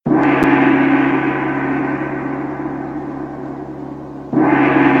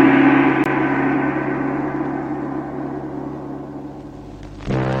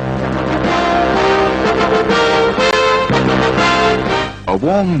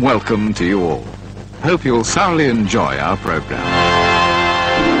warm welcome to you all. Hope you'll thoroughly enjoy our programme.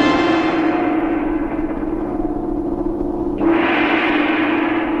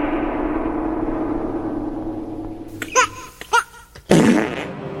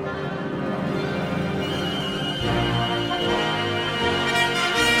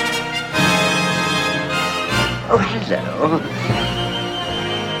 Oh, hello.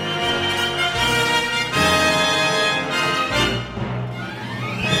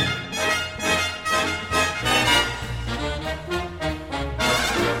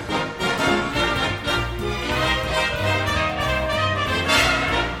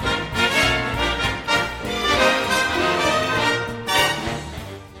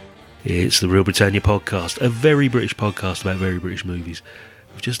 It's the Real Britannia podcast, a very British podcast about very British movies,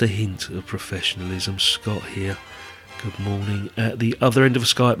 with just a hint of professionalism. Scott here. Good morning. At the other end of a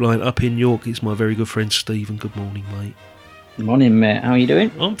Skype line up in York, it's my very good friend Stephen. Good morning, mate. Good morning, mate. How are you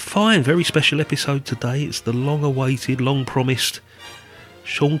doing? I'm fine. Very special episode today. It's the long-awaited, long-promised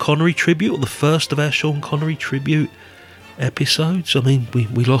Sean Connery tribute, or the first of our Sean Connery tribute episodes. I mean,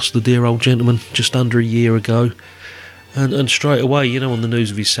 we lost the dear old gentleman just under a year ago. And straight away, you know, on the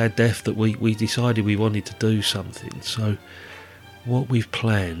news of his sad death, that we decided we wanted to do something. So what we've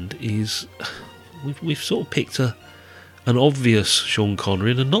planned is we've sort of picked an obvious Sean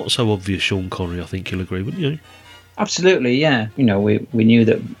Connery and a not so obvious Sean Connery. I think you'll agree, wouldn't you? Absolutely, yeah. You know, we knew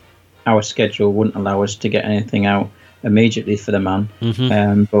that our schedule wouldn't allow us to get anything out immediately for the man.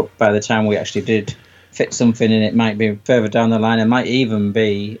 Mm-hmm. But by the time we actually did fit something in, it might be further down the line. It might even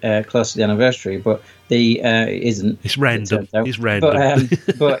be close to the anniversary, but it isn't. It's random. It's random.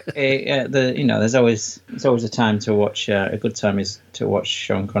 But there's always a time to watch. A good time is to watch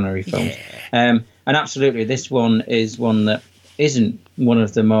Sean Connery films. Yeah. And absolutely, this one is one that isn't one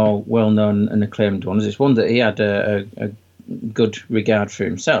of the more well-known and acclaimed ones. It's one that he had a good regard for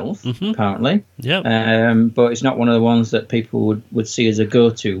himself, apparently. Yeah. But it's not one of the ones that people would see as a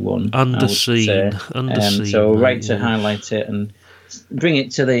go-to one. Underseen. So right to highlight it and bring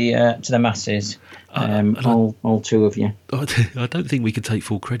it to the masses. All two of you. I don't think we can take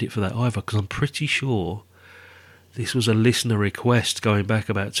full credit for that either, because I'm pretty sure this was a listener request going back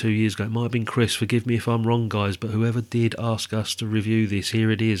about 2 years ago. It might have been Chris. Forgive me if I'm wrong, guys, but whoever did ask us to review this,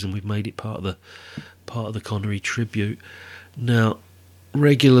 here it is, and we've made it part of the Connery tribute. Now,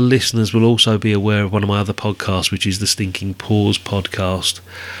 regular listeners will also be aware of one of my other podcasts, which is the Stinking Paws podcast.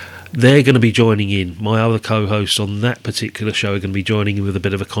 They're going to be joining in. My other co-hosts on that particular show are going to be joining in with a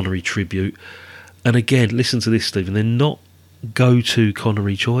bit of a Connery tribute. And again, listen to this, Stephen, they're not go-to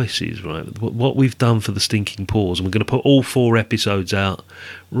Connery choices, right? What we've done for the Stinking Paws, and we're going to put all 4 episodes out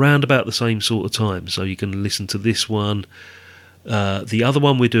round about the same sort of time, so you can listen to this one. The other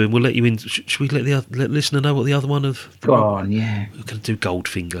one we're doing, we'll let you in. Should we let the listener know what the other one of? Go on, yeah. We're going to do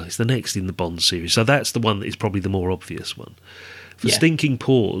Goldfinger. It's the next in the Bond series, so that's the one that is probably the more obvious one. For Stinking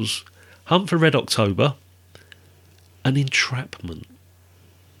Paws, Hunt for Red October, and Entrapment.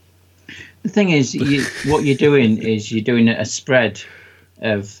 The thing is, what you're doing is you're doing a spread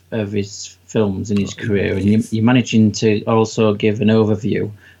of his films in his career, and you're managing to also give an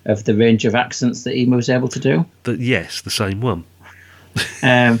overview of the range of accents that he was able to do. Yes, the same one.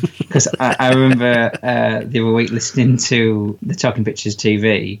 Because I remember the other week listening to the Talking Pictures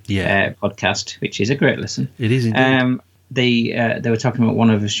TV podcast, which is a great listen. It is indeed. They were talking about one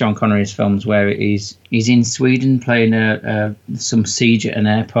of Sean Connery's films where he's in Sweden playing some siege at an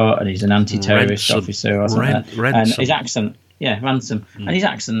airport, and he's an anti-terrorist officer or something. Ransom. And his accent, Ransom, and his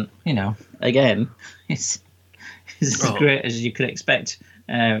accent, again, it's as great as you could expect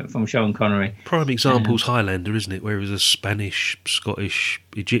from Sean Connery. Prime example's Highlander, isn't it? Where he was a Spanish, Scottish,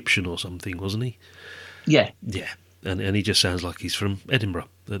 Egyptian or something, wasn't he? Yeah. Yeah. And he just sounds like he's from Edinburgh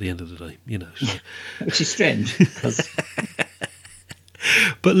at the end of the day, So. Which is strange.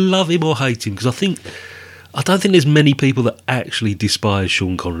 But love him or hate him, because I don't think there's many people that actually despise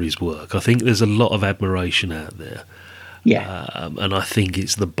Sean Connery's work. I think there's a lot of admiration out there. Yeah. And I think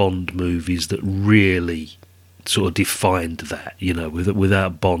it's the Bond movies that really sort of defined that,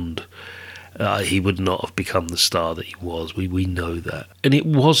 without Bond, he would not have become the star that he was. We know that. And it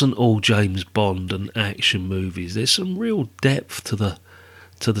wasn't all James Bond and action movies. There's some real depth to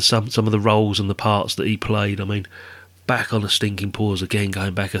some of the roles and the parts that he played. I mean, back on A Stinking Paws, again,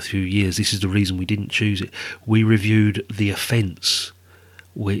 going back a few years, this is the reason we didn't choose it. We reviewed The Offence,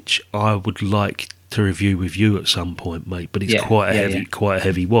 which I would like to review with you at some point, mate, but it's quite a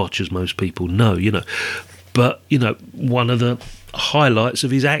heavy watch, as most people know, But, one of the highlights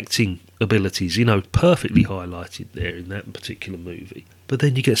of his acting abilities, perfectly highlighted there in that particular movie. But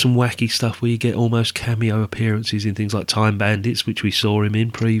then you get some wacky stuff where you get almost cameo appearances in things like Time Bandits, which we saw him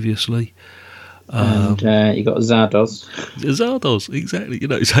in previously. And you got Zardoz. Zardoz, exactly. You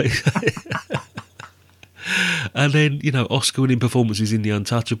know, so and then, you know, Oscar-winning performances in The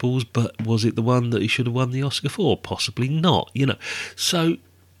Untouchables, but was it the one that he should have won the Oscar for? Possibly not, you know. So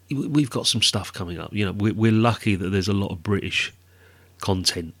we've got some stuff coming up. You know, we're lucky that there's a lot of British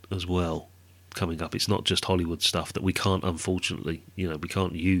content as well coming up. It's not just Hollywood stuff that we can't, unfortunately, you know, we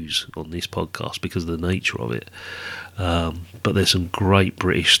can't use on this podcast because of the nature of it. But there's some great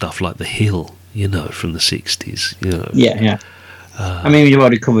British stuff like The Hill, you know, from the 60s, you know. Yeah. I mean, you've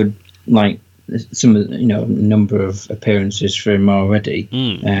already covered, like, some of the, you know, number of appearances for him already,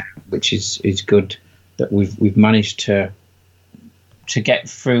 which is good that we've managed to get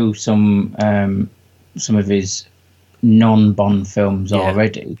through some of his non-Bond films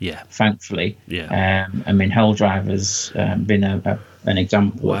already. Yeah, thankfully. Yeah. I mean, Hell Driver's been an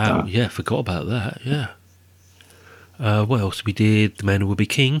example of that. Yeah, forgot about that. Yeah. What else? We did The Man Who Would Be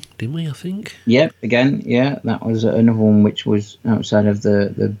King, didn't we? I think. Yep. Again, yeah, that was another one which was outside of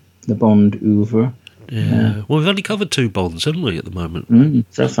the Bond oeuvre. Yeah. Well, we've only covered 2 Bonds, haven't we, at the moment?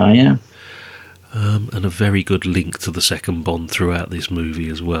 So far, yeah. And a very good link to the second Bond throughout this movie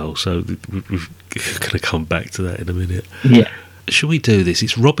as well. So we're going to come back to that in a minute. Yeah. Shall we do this?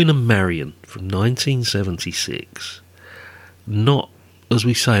 It's Robin and Marion from 1976. Not, as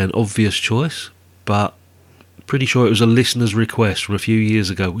we say, an obvious choice, but pretty sure it was a listener's request from a few years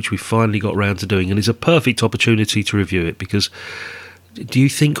ago, which we finally got round to doing. And it's a perfect opportunity to review it because... Do you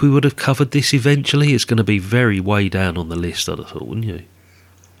think we would have covered this eventually? It's going to be very way down on the list, I'd have thought, wouldn't you?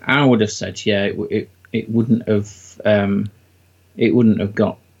 I would have said, yeah. It wouldn't have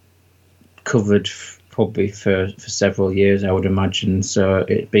got covered probably for several years, I would imagine. So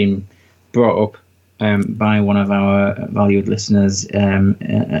it being brought up by one of our valued listeners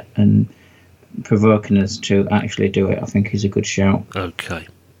and provoking us to actually do it, I think is a good shout. Okay,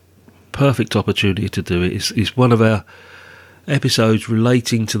 perfect opportunity to do it. It's one of our episodes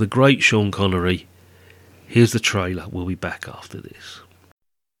relating to the great Sean Connery. Here's the trailer. We'll be back after this.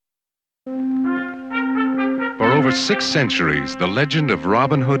 For over 6 centuries, the legend of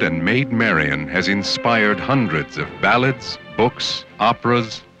Robin Hood and Maid Marian has inspired hundreds of ballads, books,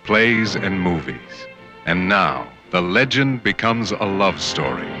 operas, plays, and movies. And now, the legend becomes a love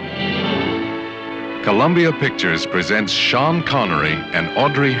story. Columbia Pictures presents Sean Connery and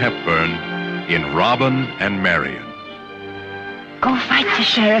Audrey Hepburn in Robin and Marian. Go fight the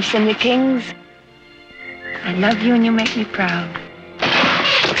sheriffs and the kings. I love you and you make me proud.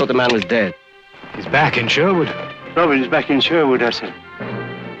 I thought the man was dead. He's back in Sherwood. Robin's back in Sherwood, I said.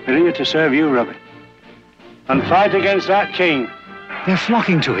 We're here to serve you, Robin. And fight against that king. They're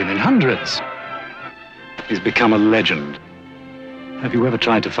flocking to him in hundreds. He's become a legend. Have you ever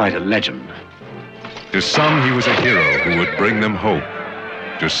tried to fight a legend? To some, he was a hero who would bring them hope.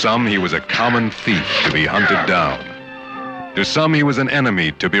 To some, he was a common thief to be hunted down. To some, he was an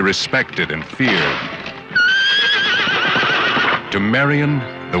enemy to be respected and feared. To Marian,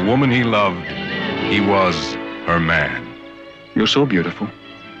 the woman he loved, he was her man. You're so beautiful.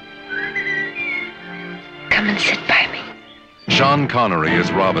 Come and sit by me. Sean Connery is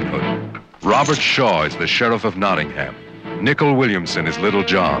Robin Hood. Robert Shaw is the Sheriff of Nottingham. Nicol Williamson is Little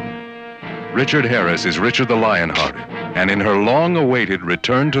John. Richard Harris is Richard the Lionhearted. And in her long-awaited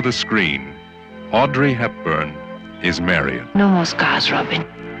return to the screen, Audrey Hepburn is Marian. No more scars, Robin.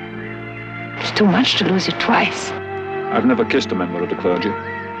 It's too much to lose you twice. I've never kissed a member of the clergy.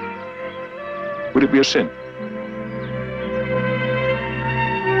 Would it be a sin?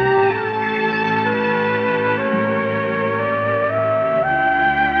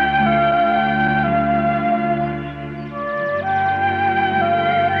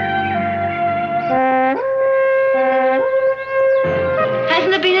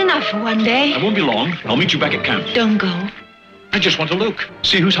 Hasn't there been enough for one day? I won't be long. I'll meet you back at camp. Don't go. I just want to look,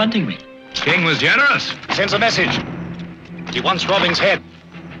 see who's hunting me. King was generous. Sends a message. He wants Robin's head.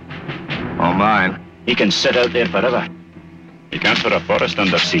 Oh, mine. He can sit out there forever. He can't put a forest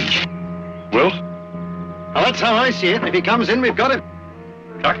under siege. Will? Well, that's how I see it. If he comes in, we've got him.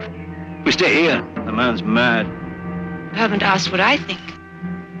 Doc, we stay here. The man's mad. You haven't asked what I think.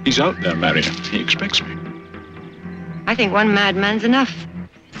 He's out there, Marian. He expects me. I think one madman's enough.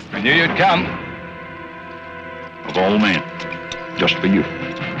 I knew you'd come. Of all men, just for you.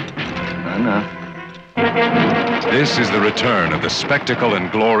 I know. This is the return of the spectacle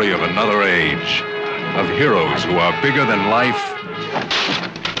and glory of another age, of heroes who are bigger than life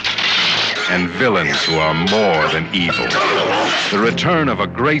and villains who are more than evil. The return of a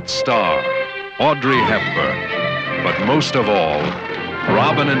great star, Audrey Hepburn, but most of all,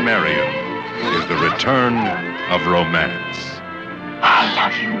 Robin and Marian is the return of romance. I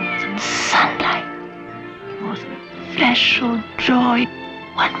love you more than sunlight, more than flesh or joy.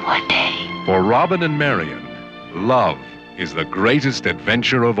 One more day. For Robin and Marian, love is the greatest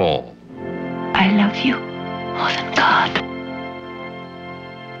adventure of all. I love you more than God.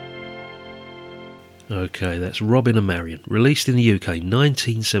 Okay, that's Robin and Marian, released in the UK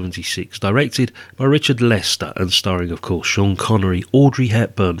 1976, directed by Richard Lester and starring, of course, Sean Connery, Audrey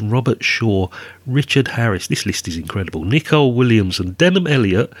Hepburn, Robert Shaw, Richard Harris. This list is incredible. Nicole Williamson, Denham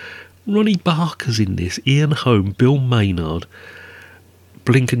Elliott, Ronnie Barker's in this, Ian Holm, Bill Maynard.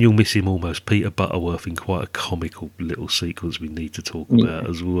 Blink and you'll miss him almost. Peter Butterworth in quite a comical little sequence we need to talk about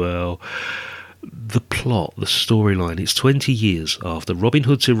as well. The plot, the storyline, it's 20 years after Robin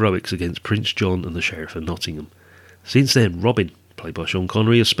Hood's heroics against Prince John and the Sheriff of Nottingham. Since then, Robin, played by Sean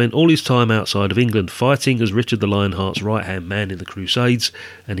Connery, has spent all his time outside of England fighting as Richard the Lionheart's right-hand man in the Crusades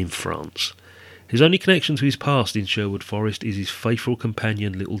and in France. His only connection to his past in Sherwood Forest is his faithful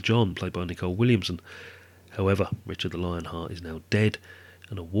companion Little John, played by Nicole Williamson. However, Richard the Lionheart is now dead,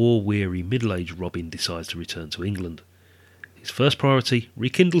 and a war-weary middle-aged Robin decides to return to England. His first priority,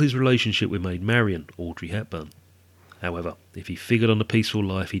 rekindle his relationship with Maid Marian, Audrey Hepburn. However, if he figured on a peaceful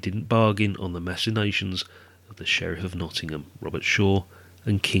life, he didn't bargain on the machinations of the Sheriff of Nottingham, Robert Shaw,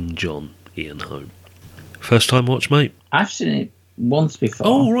 and King John, Ian Holm. First time watch, mate? I've seen it once before.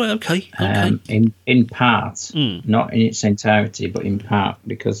 Oh, right, okay. In part, not in its entirety, but in part,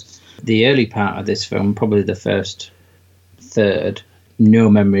 because the early part of this film, probably the first third,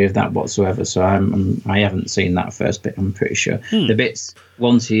 no memory of that whatsoever, so I haven't seen that first bit, I'm pretty sure. The bits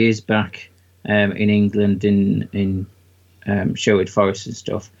once he is back in England in Sherwood Forest and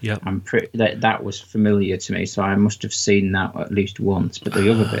stuff, I'm pretty that was familiar to me, so I must have seen that at least once, but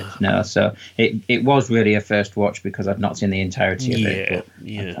the other bits no. So it was really a first watch because I'd not seen the entirety of it,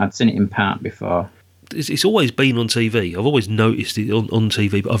 but I'd seen it in part before. It's always been on TV. I've always noticed it on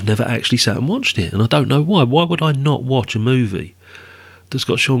TV, but I've never actually sat and watched it, and I don't know why. Why would I not watch a movie that's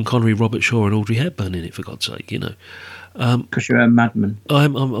got Sean Connery, Robert Shaw and Audrey Hepburn in it, for God's sake, you know? Because you're a madman.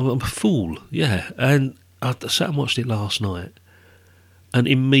 I'm a fool, yeah. And I sat and watched it last night, and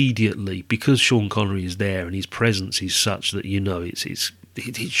immediately, because Sean Connery is there and his presence is such that, you know, it's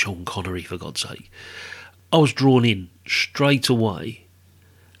Sean Connery, for God's sake, I was drawn in straight away.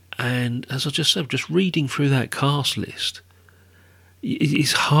 And as I just said, just reading through that cast list,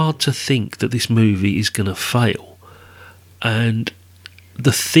 it's hard to think that this movie is going to fail. And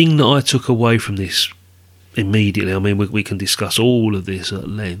the thing that I took away from this immediately, I mean, we can discuss all of this at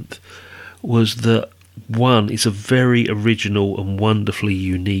length, was that, one, it's a very original and wonderfully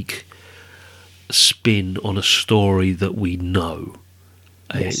unique spin on a story that we know.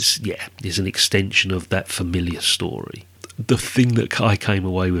 Yes. It's an extension of that familiar story. The thing that I came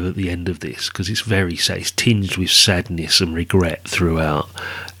away with at the end of this, because it's very sad, it's tinged with sadness and regret throughout,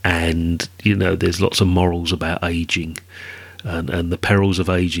 and, you know, there's lots of morals about ageing. And the perils of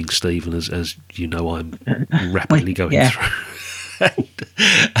ageing, Stephen, as you know, I'm rapidly going through.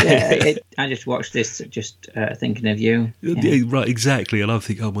 I just watched this just thinking of you. Yeah, right, exactly. And I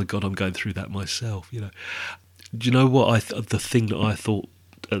think, oh my God, I'm going through that myself. You know, do you know what? The thing that I thought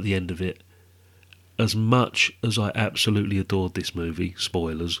at the end of it, as much as I absolutely adored this movie,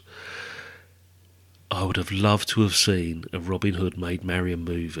 spoilers, I would have loved to have seen a Robin Hood Maid Marian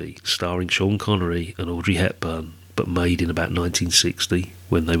movie starring Sean Connery and Audrey Hepburn, but made in about 1960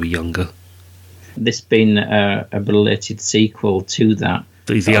 when they were younger. This being a belated sequel to that,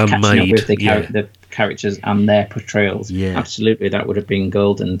 the unmade, with the characters and their portrayals. Yeah, absolutely, that would have been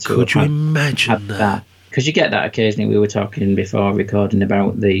golden. Could you imagine that? Because you get that occasionally. We were talking before recording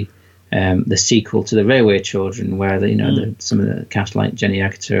about the sequel to the Railway Children, where some of the cast like Jenny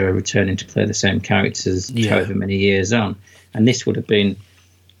Agutter are returning to play the same characters however many years on, and this would have been,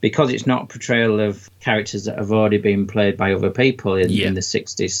 because it's not a portrayal of characters that have already been played by other people in the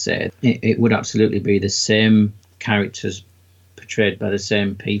 60s, say, it would absolutely be the same characters portrayed by the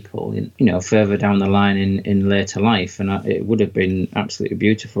same people, further down the line in later life. And it would have been absolutely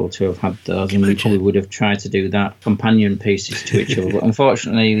beautiful to have had those. And we probably would have tried to do that, companion pieces to each other. But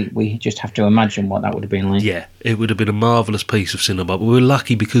unfortunately, we just have to imagine what that would have been like. Yeah, it would have been a marvellous piece of cinema. But we were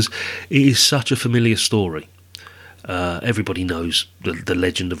lucky because it is such a familiar story. Everybody knows the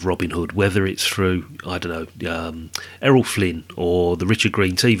legend of Robin Hood, whether it's through, I don't know, Errol Flynn or the Richard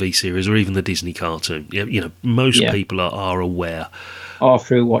Green TV series or even the Disney cartoon. Most people are aware. Or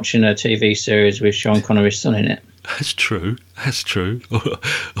through watching a TV series with Sean Connery's son in it. That's true.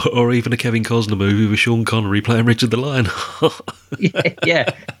 Or even a Kevin Costner movie with Sean Connery playing Richard the Lionheart.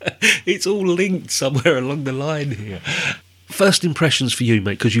 Yeah. It's all linked somewhere along the line here. First impressions for you,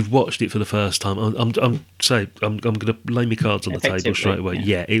 mate, because you've watched it for the first time. I'm going to lay my cards on the table straight away.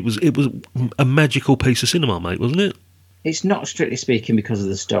 Yeah, it was a magical piece of cinema, mate, wasn't it? It's not strictly speaking because of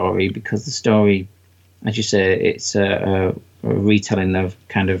the story, because the story, as you say, it's a retelling of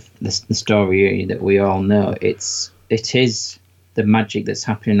kind of the story that we all know. It is the magic that's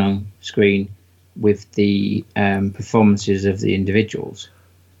happening on screen with the performances of the individuals,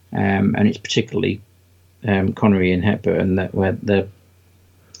 and it's particularly Connery and Hepburn where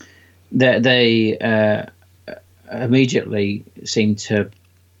they immediately seem to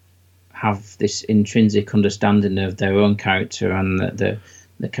have this intrinsic understanding of their own character and the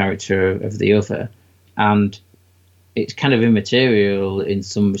character of the other, and it's kind of immaterial in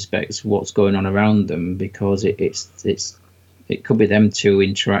some respects what's going on around them, because it could be them two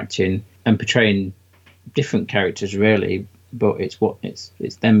interacting and portraying different characters really, but it's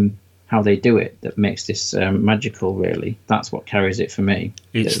them, how they do it, that makes this magical. Really, that's what carries it for me.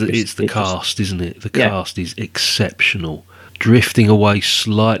 It's the cast, isn't it? The cast is exceptional. Drifting away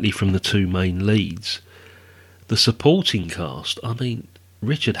slightly from the two main leads, the supporting cast. I mean,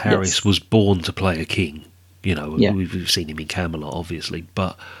 Richard Harris was born to play a king. You know, we've seen him in Camelot, obviously,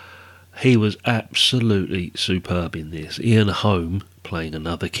 but he was absolutely superb in this. Ian Holm playing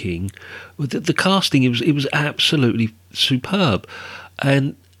another king. The casting, it was absolutely superb.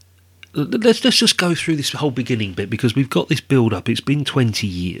 And let's just go through this whole beginning bit, because we've got this build-up. It's been 20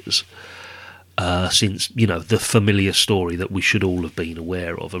 years since, the familiar story that we should all have been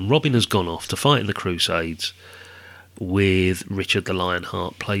aware of. And Robin has gone off to fight in the Crusades with Richard the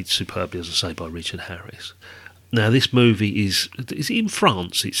Lionheart, played superbly, as I say, by Richard Harris. Now, this movie is in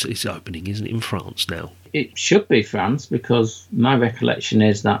France. It's opening, isn't it, in France now? It should be France, because my recollection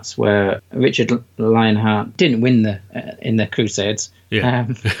is that's where Richard Lionheart didn't win in the Crusades. Yeah.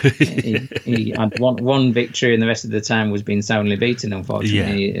 He had one victory, and the rest of the time was being soundly beaten,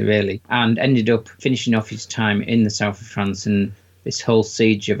 unfortunately, really, and ended up finishing off his time in the south of France, and this whole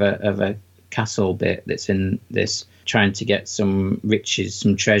siege of a castle bit that's in this, trying to get some riches,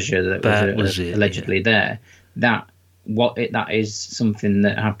 some treasure that was allegedly there. That is something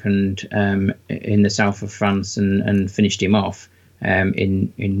that happened in the south of France and finished him off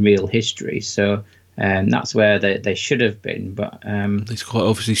in real history. So that's where they should have been. But it's quite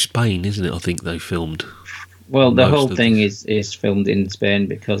obviously Spain, isn't it? I think they filmed. Well, the whole thing is filmed in Spain,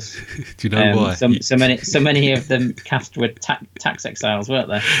 because do you know why? So many of them cast were tax exiles, weren't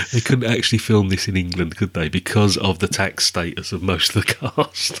they? They couldn't actually film this in England, could they? Because of the tax status of most of the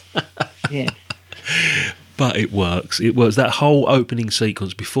cast. Yeah. But it works. It works. That whole opening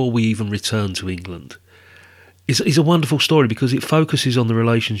sequence before we even return to England is a wonderful story, because it focuses on the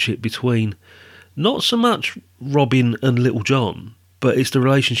relationship between not so much Robin and Little John, but it's the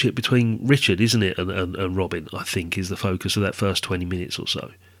relationship between Richard, isn't it, and Robin, I think, is the focus of that first 20 minutes or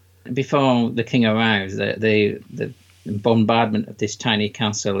so. Before the king arrives, the bombardment of this tiny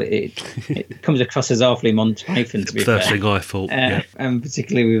castle, it comes across as awfully Monty Python, to be fair. First thing I thought, and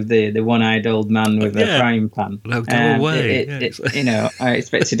particularly with the one-eyed old man with a frying pan. Go away. I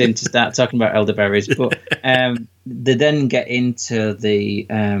expected him to start talking about elderberries, but they then get into the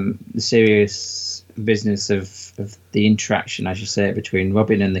serious business of the interaction, as you say, between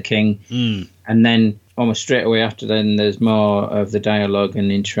Robin and the king, and then almost straight away after then there's more of the dialogue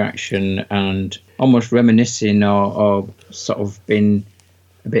and interaction, and almost reminiscing or sort of being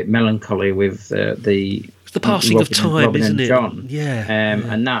a bit melancholy with the passing Robin, of time, Robin isn't and it? John.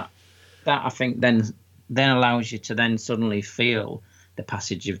 And that I think then allows you to then suddenly feel the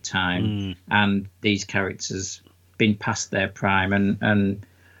passage of time and these characters being past their prime and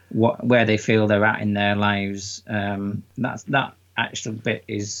where they feel they're at in their lives. That actual bit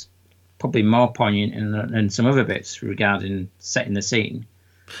is probably more poignant than some other bits regarding setting the scene.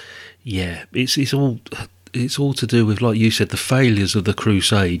 Yeah, it's all to do with, like you said, the failures of the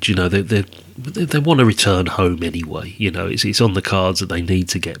Crusade. They want to return home anyway. It's on the cards that they need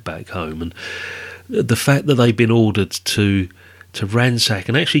to get back home, and the fact that they've been ordered to ransack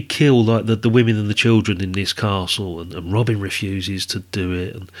and actually kill like the women and the children in this castle, and Robin refuses to do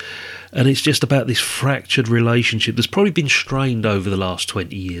it, and it's just about this fractured relationship that's probably been strained over the last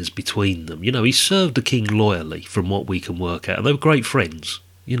 20 years between them. He served the king loyally, from what we can work out, and they were great friends.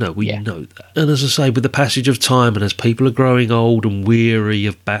 We know that. And as I say, with the passage of time, and as people are growing old and weary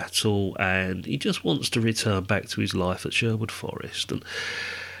of battle, and he just wants to return back to his life at Sherwood Forest. And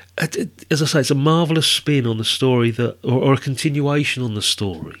as I say, it's a marvellous spin on the story or a continuation on the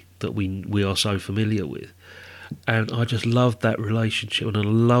story that we are so familiar with. And I just loved that relationship, and I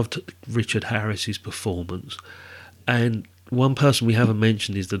loved Richard Harris's performance. And one person we haven't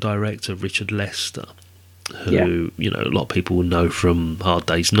mentioned is the director, Richard Lester, who, you know, a lot of people will know from Hard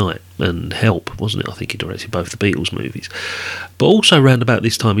Day's Night and Help, wasn't it? I think he directed both the Beatles movies. But also around about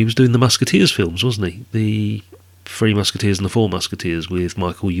this time, he was doing the Musketeers films, wasn't he? The Three Musketeers and the Four Musketeers with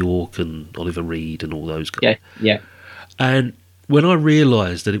Michael York and Oliver Reed and all those guys. Yeah. And when I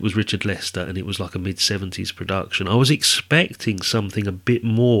realised that it was Richard Lester and it was like a mid-70s production, I was expecting something a bit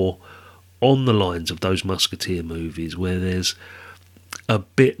more on the lines of those Musketeer movies, where there's a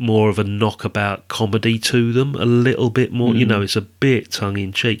bit more of a knockabout comedy to them, a little bit more, you know, it's a bit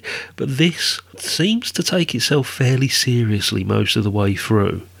tongue-in-cheek. But this seems to take itself fairly seriously most of the way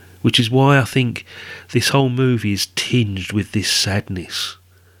through, which is why I think this whole movie is tinged with this sadness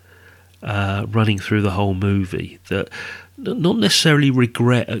running through the whole movie, that not necessarily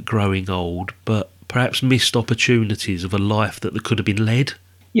regret at growing old, but perhaps missed opportunities of a life that could have been led.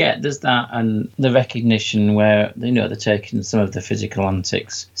 Yeah, there's that, and the recognition where, you know, they're taking some of the physical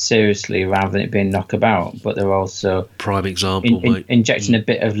antics seriously rather than it being knockabout, but they're also prime example, mate. Injecting a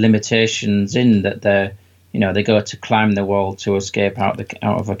bit of limitations in that they're, you know, they go to climb the wall to escape out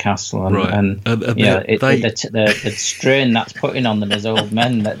of a castle, and you know, the strain that's putting on them as old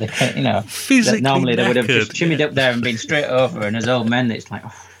men, that they can't, you know, physically that normally they would have knackered. just shimmied up there and been straight over, and as old men, it's like,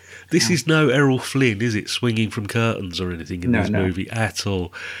 oh, this is no Errol Flynn, is it, swinging from curtains or anything in this movie at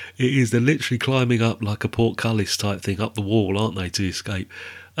all. It is, they're literally climbing up like a portcullis type thing up the wall, aren't they, to escape?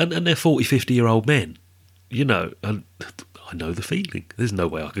 And they're 40, 50-year-old men, you know, and I know the feeling. There's no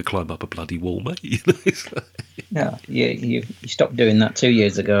way I could climb up a bloody wall, mate. You know, it's like, no, you stopped doing that 2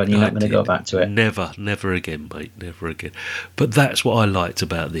 years ago, and you're not going to go back to it. Never again, mate, never again. But that's what I liked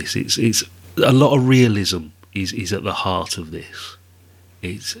about this. It's a lot of realism is at the heart of this.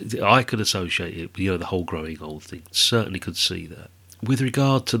 I could associate it with, you know, the whole growing old thing. Certainly could see that. With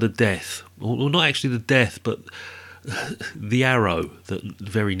regard to the death, or not actually the death, but the arrow that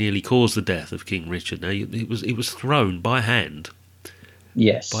very nearly caused the death of King Richard. Now, it was thrown by hand.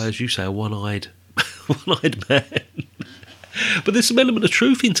 Yes. By, as you say, a one-eyed man. But there's some element of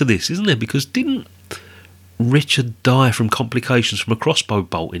truth into this, isn't there? Because didn't Richard die from complications from a crossbow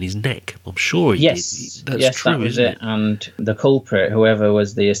bolt in his neck? I'm sure he did. That's true, that was isn't it. And the culprit, whoever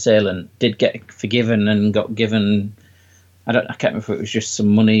was the assailant, did get forgiven and got given, I can't remember if it was just some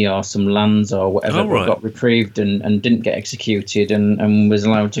money or some lands or whatever, but got reprieved and didn't get executed and was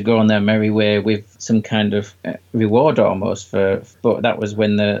allowed to go on their merry way with some kind of reward almost but that was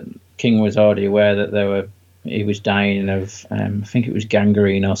when the king was already aware that he was dying of, I think it was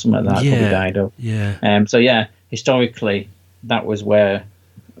gangrene or something like that. Yeah, he died of. Yeah. So yeah, historically, that was what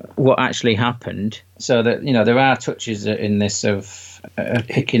actually happened. So that, you know, there are touches in this of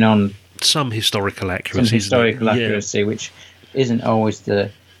picking on some historical accuracy. Accuracy, which isn't always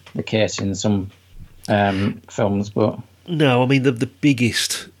the case in some films, but. No, I mean the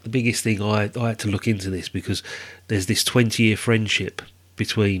biggest thing I had to look into this, because there's this 20-year friendship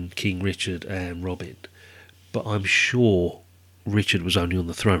between King Richard and Robin. But I'm sure Richard was only on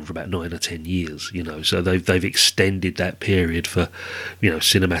the throne for about 9 or 10 years, you know, so they've extended that period for, you know,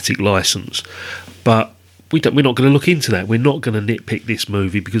 cinematic license. But we're not going to look into that. We're not going to nitpick this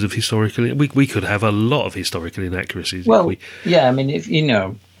movie because of historical. We could have a lot of historical inaccuracies. Well, yeah, I mean, if you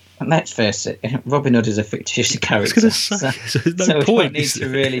know, let's face it, Robin Hood is a fictitious character. I was going to say, so we don't need to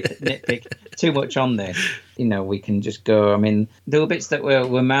really nitpick too much on this. You know, we can just go. I mean, there were bits that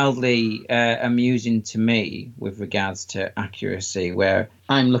were mildly amusing to me with regards to accuracy, where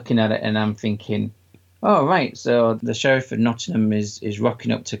I'm looking at it and I'm thinking, oh, right, so the Sheriff of Nottingham is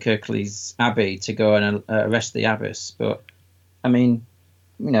rocking up to Kirklees Abbey to go and arrest the abbess. But, I mean,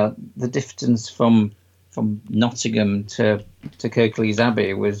 you know, the distance from Nottingham to Kirklees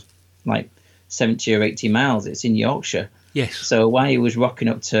Abbey was like 70 or 80 miles. It's in Yorkshire. Yes. So why he was rocking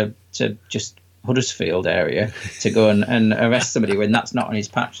up to just Huddersfield area to go and arrest somebody when that's not on his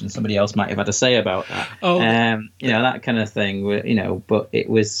patch, and somebody else might have had a say about that. You know, that kind of thing. You know, but it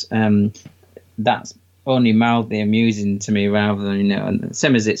was that's only mildly amusing to me, rather than, you know, and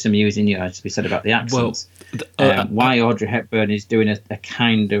same as it's amusing, you know, to be said about the accents. Well, why Audrey Hepburn is doing a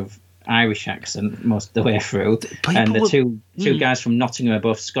kind of Irish accent most of the way through, and the two guys from Nottingham are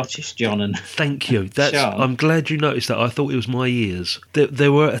both Scottish, John and thank you. Sean. I'm glad you noticed that. I thought it was my ears.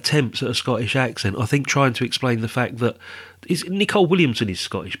 There were attempts at a Scottish accent. I think trying to explain the fact that Nicole Williamson is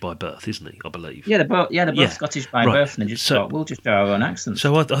Scottish by birth, isn't he? I believe. Yeah, they're both Scottish by birth, and they just thought, we'll just do our own accents.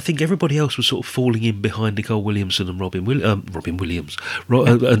 So I think everybody else was sort of falling in behind Nicole Williamson and Robin Williams.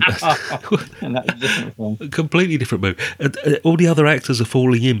 And that's a different film. A completely different movie. All the other actors are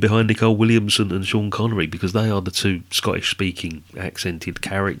falling in behind Nicole Williamson and Sean Connery, because they are the two Scottish-speaking accented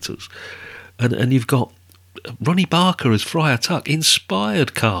characters. And you've got Ronnie Barker as Friar Tuck.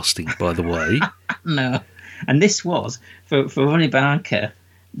 Inspired casting, by the way. No. And this was for Ronnie Barker.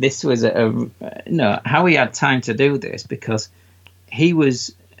 This was how he had time to do this, because he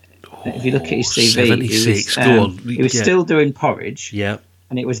was. If you look at his CV, 76. He was still doing Porridge. Yeah.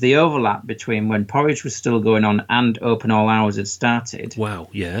 And it was the overlap between when Porridge was still going on and Open All Hours had started. Wow,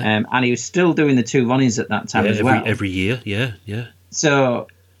 yeah. And he was still doing the two Ronnies at that time as well. Every year, yeah. So...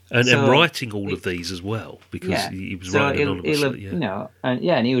 And writing all of these as well, because he was writing anonymously.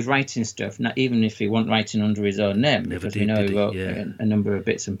 And he was writing stuff, not even if he wasn't writing under his own name, because we know he wrote a number of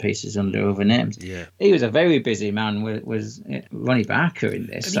bits and pieces under other names. Yeah. He was a very busy man. Was Ronnie Barker in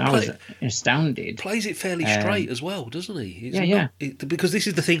this? I was astounded. Plays it fairly straight as well, doesn't he? Because this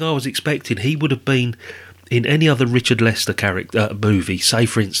is the thing I was expecting. He would have been in any other Richard Lester character movie, say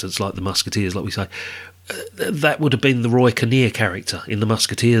for instance like The Musketeers, like we say. That would have been the Roy Kinnear character in the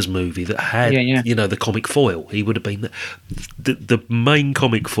Musketeers movie that had, the comic foil. He would have been the main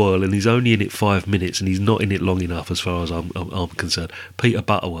comic foil, and he's only in it 5 minutes, and he's not in it long enough as far as I'm concerned. Peter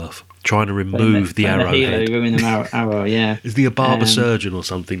Butterworth trying to remove the arrowhead. Arrow, yeah. Is he a barber surgeon or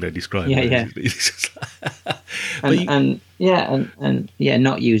something they describe? Yeah.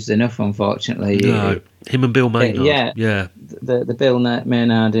 Not used enough, unfortunately. No, him and Bill Maynard. Yeah. The Bill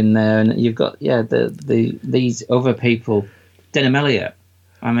Maynard in there, and you've got these other people. Denham Elliott.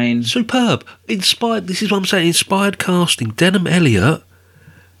 I mean, superb. Inspired. This is what I'm saying. Inspired casting. Denham Elliott,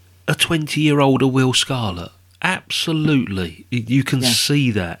 a 20-year-older Will Scarlett. Absolutely, you can see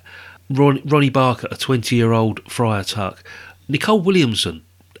that. Ronnie Barker, a 20-year-old Friar Tuck. Nicole Williamson.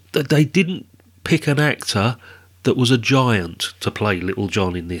 They didn't pick an actor that was a giant to play Little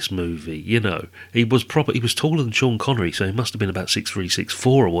John in this movie. He was taller than Sean Connery, so he must have been about 6'3", 6'4",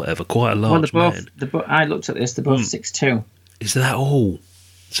 or whatever. Quite a large man. I looked at this. They're both 6'2". Is that all?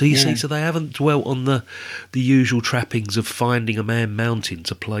 So you see, so they haven't dwelt on the usual trappings of finding a man mountain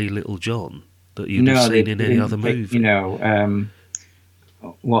to play Little John that you'd have seen in any other movie.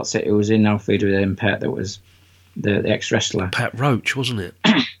 What's it? It was in Alfred with Impet that was the ex-wrestler. Pat Roach, wasn't it?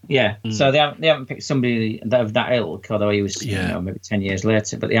 Yeah. So they haven't picked somebody of that ilk, although he was maybe 10 years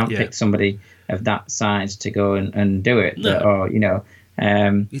later, but they haven't picked somebody of that size to go and do it. No.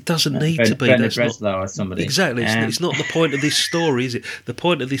 It doesn't need to be. Bernard Breslau or somebody. Exactly. It's not the point of this story, is it? The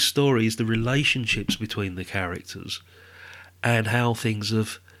point of this story is the relationships between the characters and how things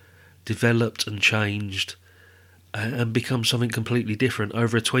have developed and changed and become something completely different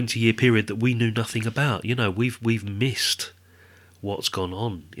over a 20-year period that we knew nothing about. We've missed what's gone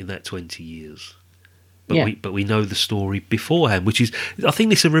on in that 20 years. But we know the story beforehand, which is, I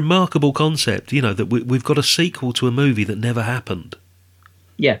think it's a remarkable concept, that we've got a sequel to a movie that never happened.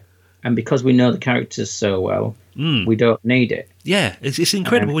 Yeah, and because we know the characters so well, we don't need it. Yeah, it's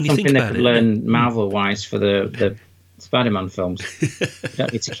incredible when you think about it. Something they could learn Marvel-wise for the Spider-Man films. You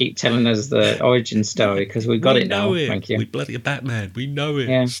don't need to keep telling us the origin story, because we've got it now. Thank you. We bloody Batman. We know it.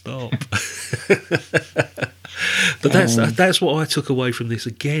 Yeah. Stop. But that's what I took away from this.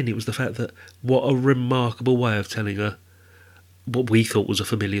 Again, it was the fact that what a remarkable way of telling what we thought was a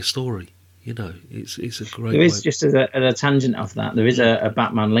familiar story. It's a great. There is just a tangent of that. There is a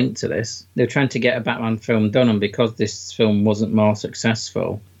Batman link to this. They're trying to get a Batman film done, and because this film wasn't more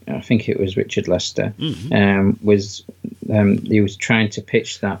successful, I think it was Richard Lester, he was trying to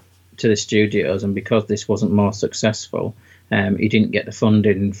pitch that to the studios, and because this wasn't more successful, he didn't get the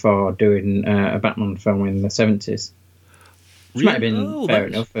funding for doing a Batman film in the 70s. Which might have been fair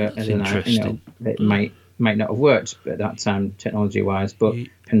enough. It might not have worked at that time, technology-wise, but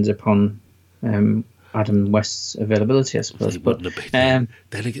depends upon Adam West's availability, I suppose. But then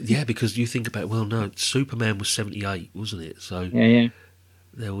again, because you think about, Superman was 78, wasn't it? So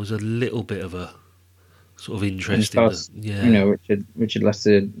there was a little bit of a sort of interest in that. Richard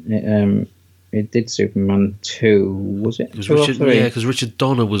Lester. It did Superman 2, was it? It was Richard, because Richard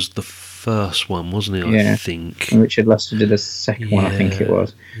Donner was the first one, wasn't it? I think. And Richard Lester did the second one, I think it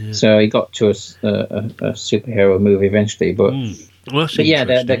was. Yeah. So he got to a superhero movie eventually, but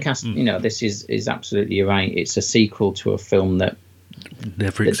the cast. This is absolutely right. It's a sequel to a film that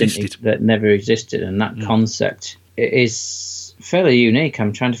never existed. That never existed, and that concept is fairly unique.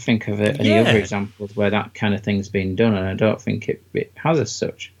 I'm trying to think of any other examples where that kind of thing's been done, and I don't think it has as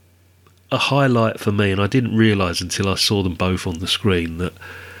such. A highlight for me, and I didn't realise until I saw them both on the screen, that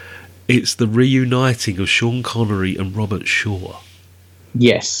it's the reuniting of Sean Connery and Robert Shaw.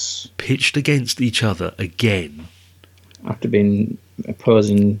 Yes. Pitched against each other again. After being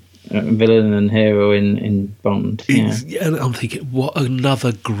opposing villain and hero in Bond. And I'm thinking, what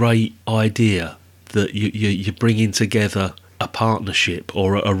another great idea that you're bringing together a partnership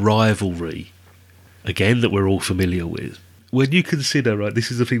or a rivalry, again, that we're all familiar with when you consider, right,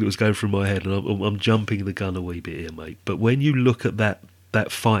 this is the thing that was going through my head, and I'm jumping the gun a wee bit here, mate. But when you look at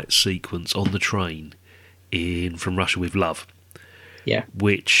that fight sequence on the train in From Russia with Love, Yeah.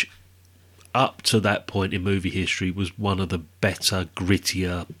 which up to that point in movie history was one of the better,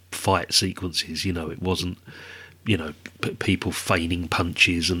 grittier fight sequences. You know, it wasn't, you know, people feigning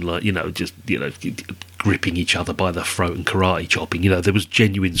punches and just gripping each other by the throat and karate chopping. You know, there was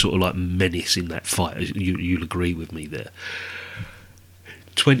genuine sort of like menace in that fight. You'll agree with me there.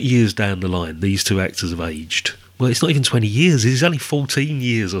 20 years down the line, these two actors have aged. Well, it's not even 20 years. It's only 14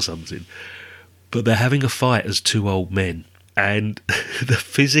 years or something. But they're having a fight as two old men. And the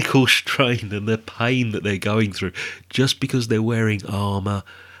physical strain and the pain that they're going through, just because they're wearing armour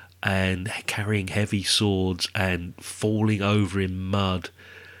and carrying heavy swords and falling over in mud,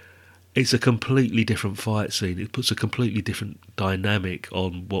 it's a completely different fight scene. It puts a completely different dynamic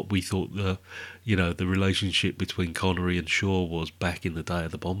on what we thought the relationship between Connery and Shaw was back in the day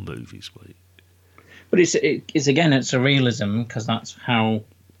of the Bond movies. But it's a realism, because that's how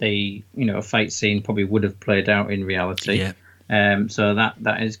a fight scene probably would have played out in reality. Yeah. So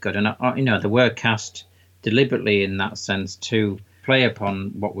that is good, and they were cast deliberately in that sense to play upon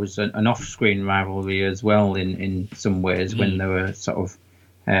what was an off-screen rivalry as well in some ways, when there were sort of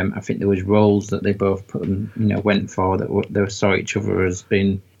I think there was roles that they both went for that they saw each other as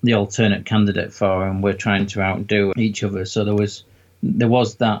being the alternate candidate for, and were trying to outdo each other. So there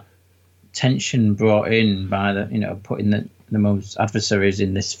was that tension brought in by putting the most adversaries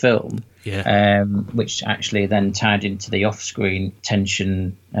in this film, which actually then tied into the off-screen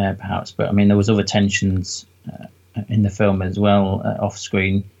tension, perhaps. But I mean, there was other tensions in the film as well,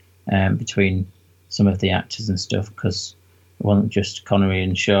 off-screen, between some of the actors and stuff, because it wasn't just Connery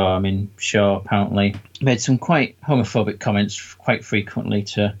and Shaw. I mean, Shaw apparently made some quite homophobic comments quite frequently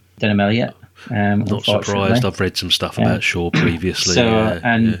to Denholm Elliott. Not surprised. I've read some stuff about Shaw previously.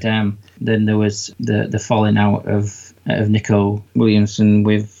 Then there was the falling out of Nicol Williamson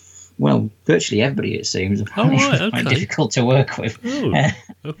with, well, virtually everybody, it seems. Apparently it was quite difficult to work with. Oh,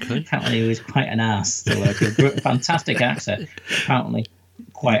 okay. Apparently he was quite an arse to work with. Fantastic actor, apparently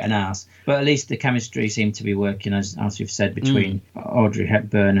quite an arse. But at least the chemistry seemed to be working, as you've said, between Audrey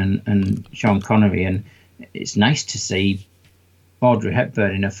Hepburn and Sean Connery. And it's nice to see Audrey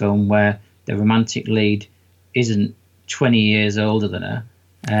Hepburn in a film where the romantic lead isn't 20 years older than her.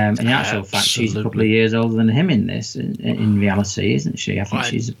 In actual fact, she's a couple of years older than him in this. In reality, isn't she? I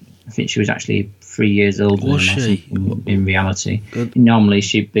think she was actually 3 years older than him in reality. Normally,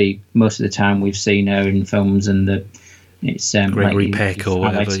 she'd be, most of the time we've seen her in films, and it's Gregory Peck or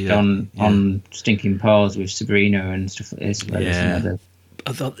whatever. On Stinking Paws with Sabrina and stuff like this. Yeah.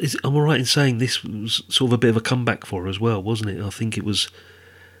 I'm all right in saying this was sort of a bit of a comeback for her as well, wasn't it? I think it was.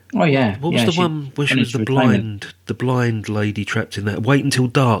 Oh yeah. What was the one where she was the blind lady trapped in that? Wait Until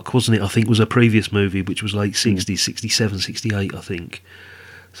Dark, wasn't it? I think was her previous movie, which was late 60s, 67, 68, I think.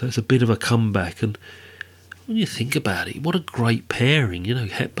 So it's a bit of a comeback. And when you think about it, what a great pairing,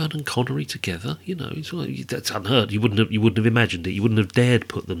 Hepburn and Connery together. It's like, that's unheard. You wouldn't have imagined it. You wouldn't have dared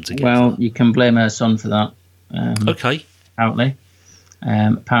put them together. Well, you can blame her son for that. Okay.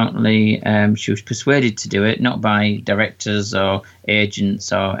 Apparently, she was persuaded to do it, not by directors or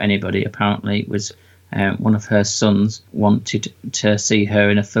agents or anybody. Apparently, it was one of her sons wanted to see her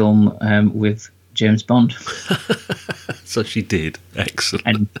in a film with James Bond. So she did.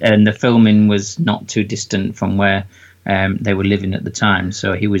 Excellent. And the filming was not too distant from where they were living at the time,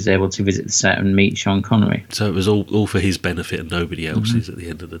 so he was able to visit the set and meet Sean Connery. So it was all for his benefit and nobody else's at the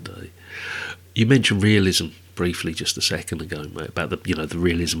end of the day. You mentioned realism briefly just a second ago, mate, about the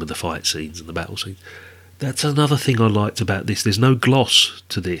realism of the fight scenes and the battle scenes. That's another thing I liked about this. There's no gloss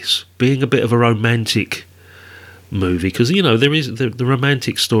to this, being a bit of a romantic movie, because there is the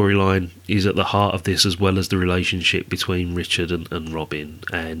romantic storyline is at the heart of this, as well as the relationship between Richard and Robin,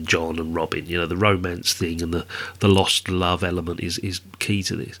 and John and Robin. The romance thing and the lost love element is key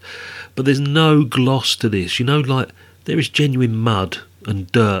to this. But there's no gloss to this. There is genuine mud and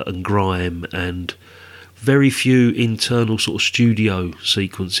dirt and grime and very few internal sort of studio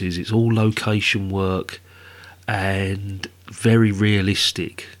sequences. It's all location work and very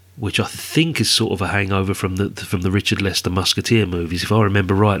realistic, which I think is sort of a hangover from the Richard Lester Musketeer movies. If I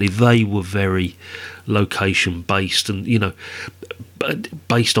remember rightly, they were very location based and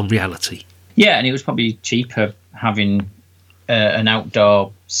based on reality. Yeah, and it was probably cheaper having an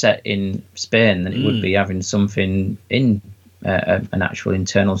outdoor set in Spain than it would be having something in an actual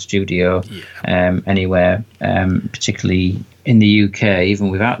internal studio anywhere, particularly in the UK. Even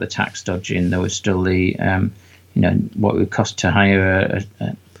without the tax dodging, there was still the what it would cost to hire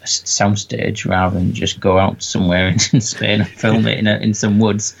soundstage rather than just go out somewhere in Spain and film it in some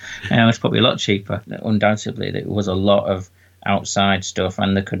woods. It's probably a lot cheaper. Undoubtedly, there was a lot of outside stuff,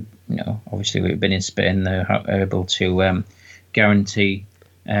 and they could, obviously we've been in Spain, they're able to guarantee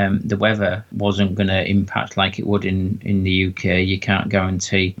the weather wasn't going to impact like it would in the UK. You can't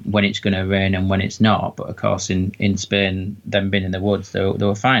guarantee when it's going to rain and when it's not, but of course in Spain, them being in the woods, they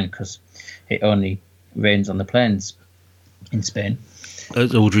were fine because it only rains on the plains in Spain.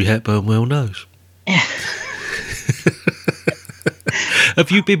 As Audrey Hepburn well knows. Have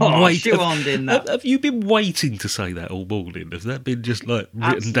you been waiting? Have you been waiting to say that all morning? Has that been just like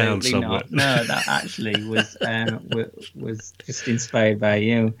written down somewhere? Not. No, that actually was just inspired by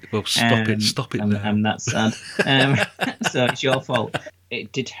you. Well, stop it now. I'm that sad. So it's your fault.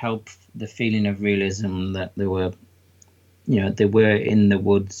 It did help the feeling of realism that they were in the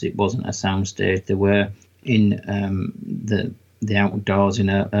woods. It wasn't a soundstage. They were in the outdoors in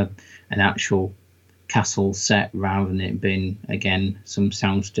an actual castle set rather than it being, again, some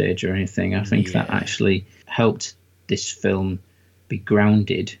soundstage or anything. I think that actually helped this film be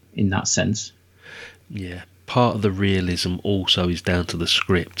grounded in that sense. Yeah. Part of the realism also is down to the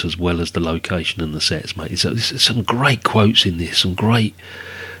script as well as the location and the sets, mate. So there's some great quotes in this, some great,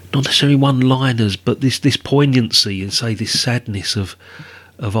 not necessarily one-liners, but this poignancy and, say, this sadness of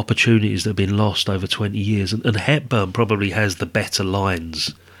opportunities that have been lost over 20 years. And Hepburn probably has the better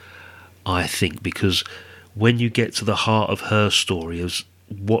lines, I think, because when you get to the heart of her story, as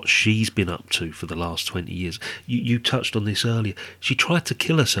what she's been up to for the last 20 years, you touched on this earlier. She tried to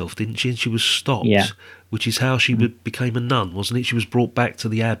kill herself, didn't she? And she was stopped, which is how she became a nun, wasn't it? She was brought back to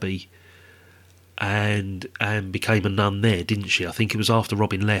the Abbey and became a nun there, didn't she? I think it was after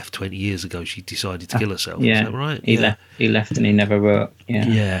Robin left 20 years ago she decided to kill herself. Yeah. Is that right? He left and he never wrote.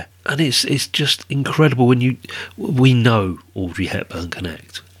 Yeah. And it's just incredible when we know Audrey Hepburn can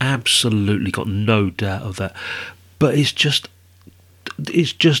act. Absolutely, got no doubt of that. But it's just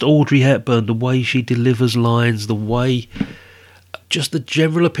Audrey Hepburn, the way she delivers lines, the way, just the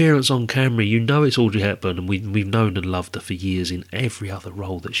general appearance on camera. You know it's Audrey Hepburn, and we've known and loved her for years in every other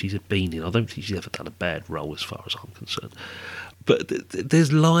role that she's been in. I don't think she's ever done a bad role as far as I'm concerned. But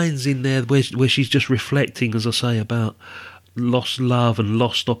there's lines in there where she's just reflecting, as I say, about lost love and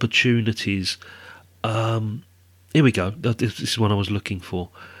lost opportunities. Here we go. This is what I was looking for.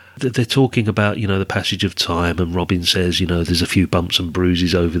 They're talking about, the passage of time, and Robin says, there's a few bumps and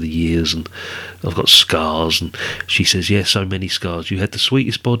bruises over the years, and I've got scars. And she says, yes, so many scars. You had the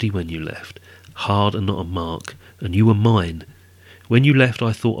sweetest body when you left, hard and not a mark, and you were mine. When you left,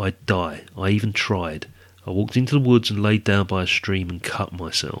 I thought I'd die. I even tried. I walked into the woods and laid down by a stream and cut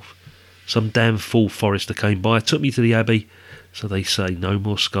myself. Some damn fool forester came by, took me to the Abbey. So they say, no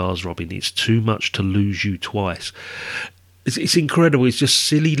more scars, Robin. It's too much to lose you twice. It's incredible. It's just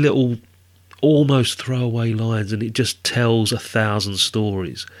silly little, almost throwaway lines, and it just tells 1,000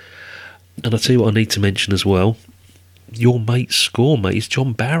 stories. And I'll tell you what I need to mention as well. Your mate's score, mate, is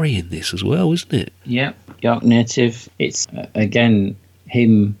John Barry in this as well, isn't it? Yeah, York native. It's, again,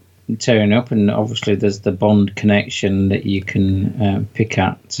 him tearing up, and obviously there's the Bond connection that you can pick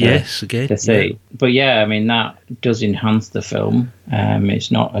at to see. Yeah. But yeah, I mean, that does enhance the film.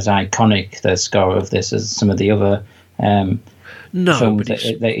 It's not as iconic, the score of this, as some of the other films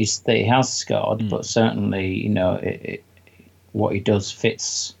that he has scored, but certainly, what he does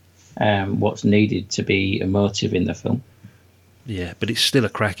fits what's needed to be emotive in the film. Yeah, but it's still a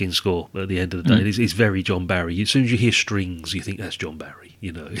cracking score at the end of the day. It's very John Barry. As soon as you hear strings, you think that's John Barry,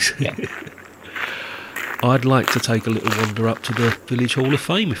 Yeah. I'd like to take a little wander up to the Village Hall of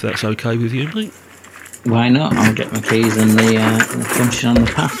Fame, if that's okay with you, mate. Why not? I'll get my keys and the function on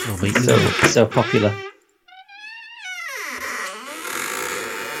the path. I'll meet you. So popular.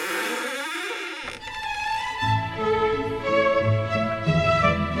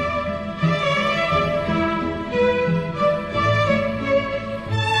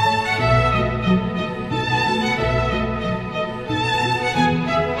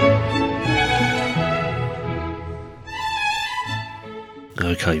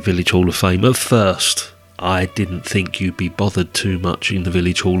 Okay, Village Hall of Fame. At first, I didn't think you'd be bothered too much in the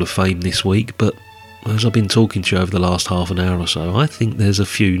Village Hall of Fame this week, but as I've been talking to you over the last half an hour or so, I think there's a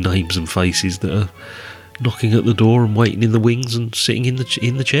few names and faces that are knocking at the door and waiting in the wings and sitting in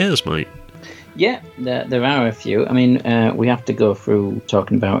the chairs, mate. Yeah, there are a few. I mean, we have to go through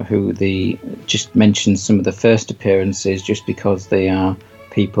talking about just mention some of the first appearances, just because they are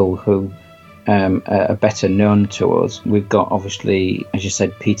people who are better known to us. We've got, obviously, as you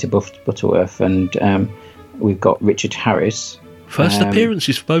said, Peter Butterworth, and we've got Richard Harris. First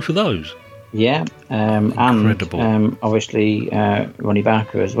appearances for both of those? Yeah, Incredible. and obviously Ronnie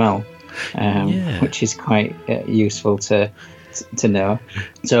Barker as well, which is quite useful to know.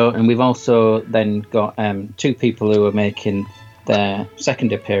 So, and we've also then got two people who are making their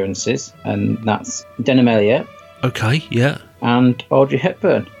second appearances, and that's Denham Elliott Okay, yeah. and Audrey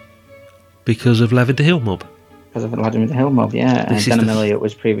Hepburn. Because of Lavender Hill Mob. Because of Lavender Hill Mob, yeah. And Denham Elliott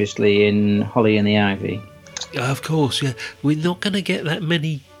was previously in Holly and the Ivy. Of course, yeah. We're not going to get that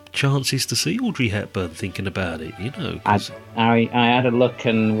many chances to see Audrey Hepburn, thinking about it, you know. I had a look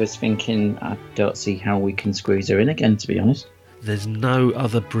and was thinking, I don't see how we can squeeze her in again, to be honest. There's no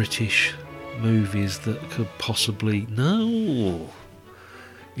other British movies that could possibly... No.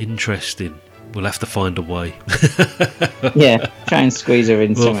 Interesting. We'll have to find a way. Yeah, try and squeeze her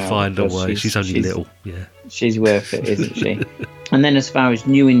in We'll somehow. find a way. She's only little, yeah. She's worth it, isn't she? And then as far as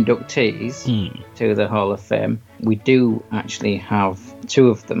new inductees to the Hall of Fame, we do actually have two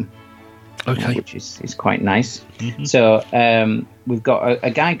of them. Okay. Which is quite nice. Mm-hmm. So we've got a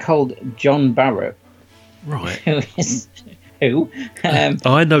guy called John Barrett. Right. Who?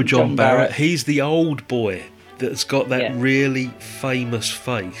 I know John Barrett. He's the old boy that's got that really famous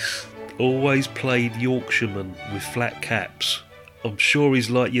face. Always played Yorkshireman with flat caps. I'm sure he's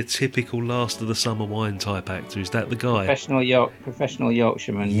like your typical last of the summer wine type actor. Is that the guy? Professional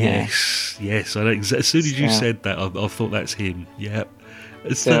Yorkshireman. Yes, yeah. Yes. As soon as you said that, I thought that's him. Yeah.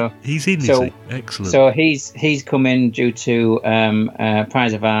 So he's in, is he? Excellent. So he's come in due to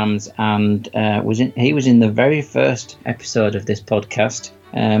Prize of Arms, and he was in the very first episode of this podcast.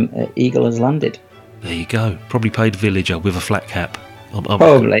 Eagle Has Landed. There you go. Probably played villager with a flat cap.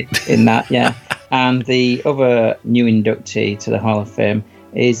 Probably in that, yeah. And the other new inductee to the Hall of Fame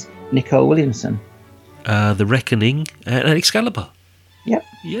is Nicole Williamson. The Reckoning and Excalibur. Yep.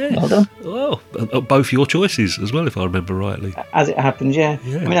 Yeah. Well done. Well, both your choices as well, if I remember rightly. As it happens, yeah.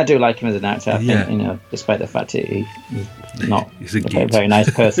 I mean, I do like him as an actor. I think, despite the fact that he's not he's a very nice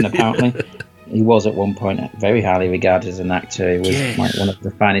person, apparently. He was at one point very highly regarded as an actor. He was like one of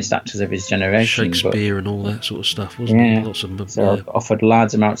the finest actors of his generation. Shakespeare and all that sort of stuff, wasn't it? Lots of offered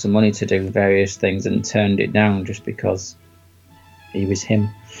large amounts of money to do various things and turned it down just because he was him.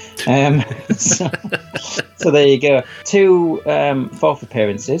 So there you go. Two fourth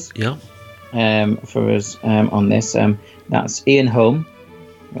appearances. Yeah. For us on this. That's Ian Holm.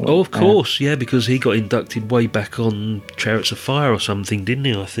 Oh, of course, because he got inducted way back on Chariots of Fire or something, didn't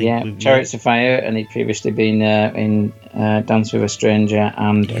he? I think. Yeah, Chariots of Fire, and he'd previously been in Dance with a Stranger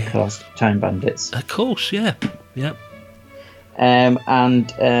and, of course, Time Bandits. Of course, yeah. And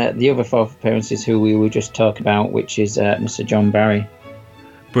the other fourth appearance is who we were just talking about, which is Mr. John Barry.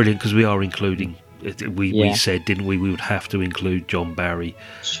 Brilliant, because we are including. We said, didn't we? We would have to include John Barry.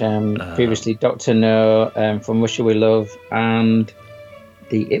 Previously, Dr. No, From Russia With Love, and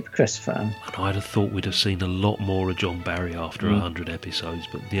The Ipcress Farm. And I'd have thought we'd have seen a lot more of John Barry after 100 episodes,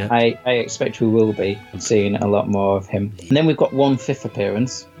 but yeah. I expect we will be seeing a lot more of him. And then we've got one fifth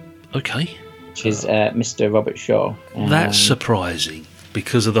appearance. Okay. Which is Mr. Robert Shaw. That's surprising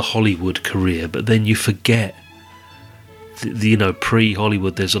because of the Hollywood career, but then you forget,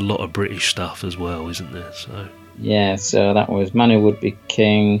 pre-Hollywood, there's a lot of British stuff as well, isn't there? So. Yeah, so that was Man Who Would Be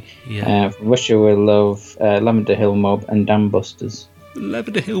King, Russia With Love, Lavender Hill Mob, and Dam Busters.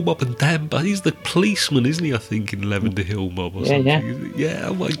 Lavender Hill Mob and Dan, but he's the policeman, isn't he? I think in Lavender Hill Mob or something. Yeah.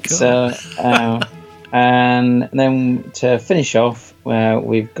 Oh my god. So, and then to finish off,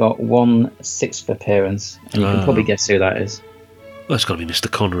 we've got 1/6 appearance, and you can probably guess who that is. Well, it's got to be Mr.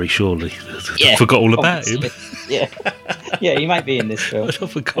 Connery, surely. I forgot all about him. Yeah, he might be in this film. I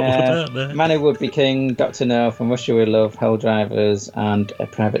forgot all about that. Man Who Would Be King, Dr. No, From Russia With Love, Hell Drivers, and A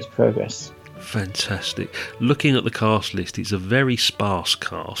Private's Progress. Fantastic. Looking at the cast list, it's a very sparse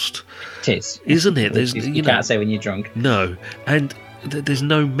cast. It is. Isn't it? You can't say when you're drunk. No. And there's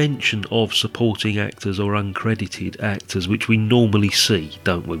no mention of supporting actors or uncredited actors, which we normally see,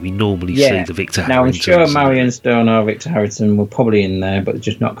 don't we? We normally see the Victor Harringtons. Now, I'm sure Marion Stone or Victor Harrington were probably in there, but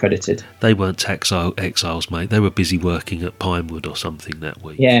just not credited. They weren't exiles, mate. They were busy working at Pinewood or something that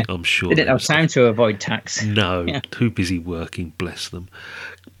week. Yeah. I'm sure. They didn't have time to avoid tax. No. Too busy working, bless them.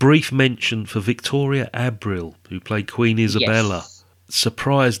 Brief mention for Victoria Abril, who played Queen Isabella. Yes.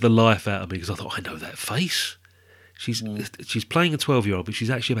 Surprised the life out of me because I thought, I know that face. She's playing a 12-year-old, but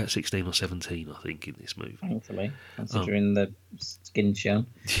she's actually about 16 or 17, I think, in this movie. Thankfully, considering the skin shown.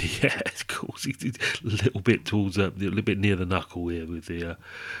 Yeah, of course. A little bit towards a little bit near the knuckle here with the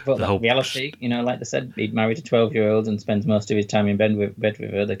whole reality. Like they said, he'd married a 12-year-old and spends most of his time in bed with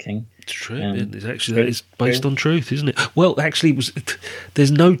her, the king. It's true. It's based on truth, isn't it? Well, actually,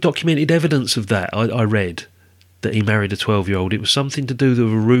 there's no documented evidence of that. I read. that he married a 12-year-old. It was something to do with a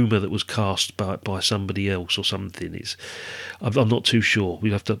rumour that was cast by somebody else or something. I'm not too sure.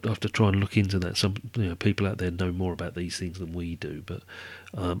 We have to try and look into that. Some people out there know more about these things than we do, but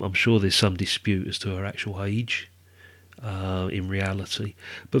I'm sure there's some dispute as to her actual age in reality.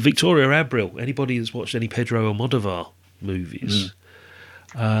 But Victoria Abril, anybody that's watched any Pedro Almodovar movies,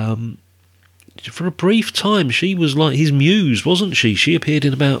 for a brief time she was like his muse, wasn't she? She appeared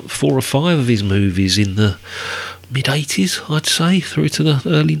in about 4 or 5 of his movies in the mid-80s, I'd say, through to the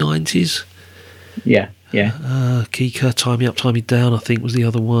early 90s. Yeah. Kika, Tie Me Up, Tie Me Down, I think was the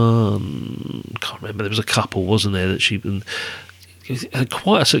other one. Can't remember. There was a couple, wasn't there, that she had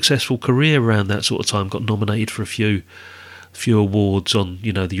quite a successful career around that sort of time. Got nominated for a few awards on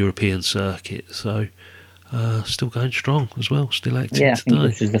the European circuit. So still going strong as well. Still acting. Yeah, I think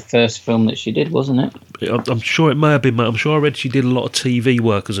this was the first film that she did, wasn't it? I'm sure it may have been. I'm sure I read she did a lot of TV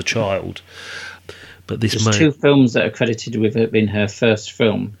work as a child. But there's 2 films that are credited with it being her first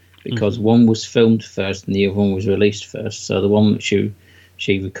film, because one was filmed first and the other one was released first. So the one that she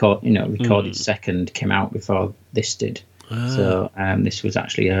recorded second came out before this did. So this was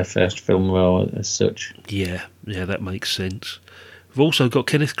actually her first film role as such. Yeah, that makes sense. We've also got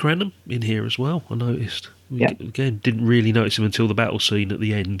Kenneth Branagh in here as well, I noticed. Again, didn't really notice him until the battle scene at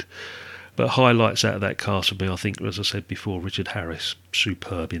the end. But highlights out of that cast for me, I think, as I said before, Richard Harris,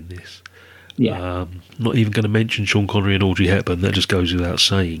 superb in this. Yeah. Not even going to mention Sean Connery and Audrey Hepburn, that just goes without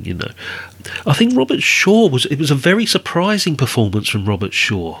saying, I think Robert Shaw it was a very surprising performance from Robert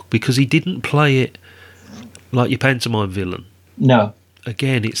Shaw, because he didn't play it like your pantomime villain. No.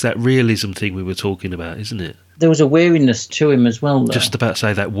 Again, it's that realism thing we were talking about, isn't it? There was a weariness to him as well, though. Just about to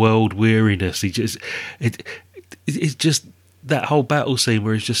say that world weariness. It's just that whole battle scene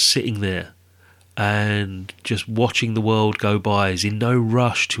where he's just sitting there and just watching the world go by. He's in no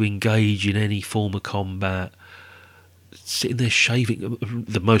rush to engage in any form of combat. Sitting there shaving,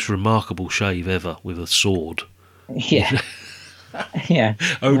 the most remarkable shave ever, with a sword. Yeah. Yeah.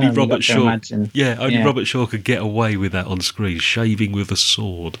 Only Robert Shaw. Robert Shaw could get away with that on screen, shaving with a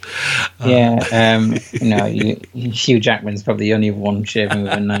sword. Hugh Jackman's probably the only one shaving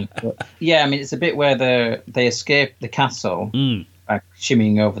with a knife. But, it's a bit where they escape the castle by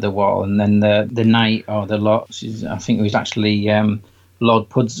shimmying over the wall, and then the knight or the Lord, I think it was actually Lord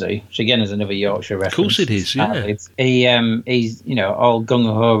Pudsey, which again is another Yorkshire reference. Of course it is, yeah. He's all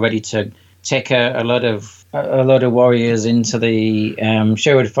gung-ho, ready to take a lot of warriors into the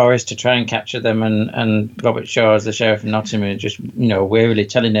Sherwood Forest to try and capture them, and Robert Shaw, as the Sheriff of Nottingham, just wearily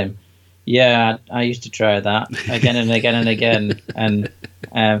telling him, "Yeah, I used to try that again and again and again," and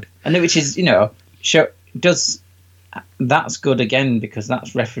which is that's good again, because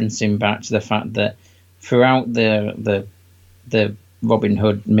that's referencing back to the fact that throughout the Robin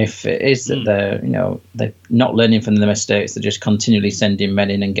Hood myth, it is that they're not learning from the mistakes. They're just continually sending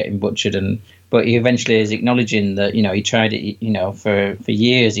men in and getting butchered. But he eventually is acknowledging that he tried it. For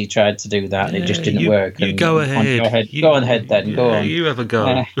years he tried to do that, and it just didn't work. You go ahead. Go ahead then. Go on. You have a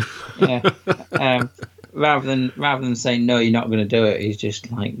go. Rather than saying no, you're not going to do it, he's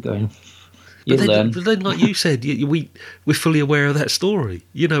just like going. But then, like you said, we're fully aware of that story.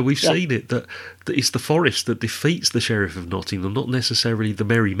 We've seen it, that it's the forest that defeats the Sheriff of Nottingham, not necessarily the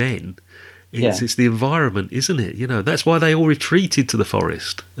merry men. It's the environment, isn't it? That's why they all retreated to the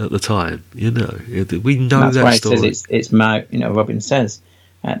forest at the time. We know that's that why story. It says it's my. Robin says,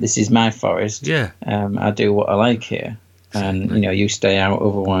 "This is my forest. Yeah. I do what I like here, and you stay out.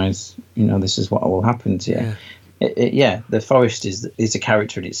 Otherwise, this is what will happen to you." Yeah. The forest is a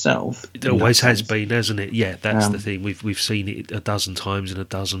character in itself. It always has been, hasn't it? Yeah, that's the thing. We've seen it a dozen times in a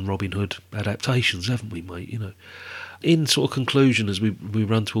dozen Robin Hood adaptations, haven't we, mate? In sort of conclusion, as we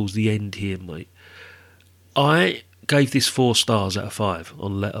run towards the end here, mate, I gave this 4 stars out of 5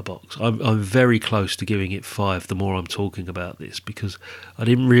 on Letterboxd. I'm very close to giving it 5 the more I'm talking about this, because I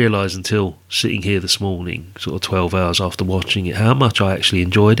didn't realise until sitting here this morning, sort of 12 hours after watching it, how much I actually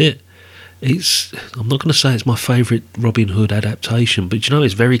enjoyed it. I'm not going to say it's my favourite Robin Hood adaptation, but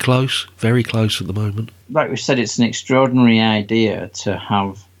it's very close at the moment. Like we said, it's an extraordinary idea to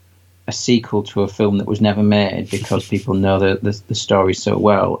have a sequel to a film that was never made, because people know the story so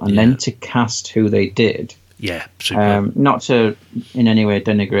well, and then to cast who they did. Yeah, super. Not to in any way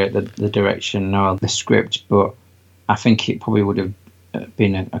denigrate the direction or the script, but I think it probably would have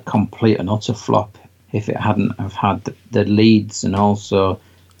been a complete and utter flop if it hadn't have had the leads and also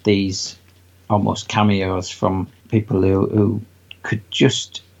these almost cameos from people who could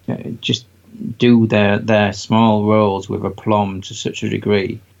just do their small roles with aplomb to such a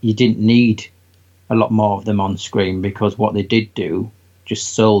degree. You didn't need a lot more of them on screen, because what they did do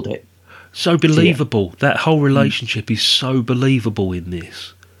just sold it. So believable. That whole relationship is so believable in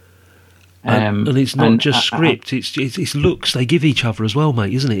this. And it's not just script, it's looks they give each other as well,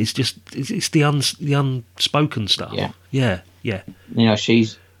 mate, isn't it? It's just it's the unspoken stuff. Yeah. You know,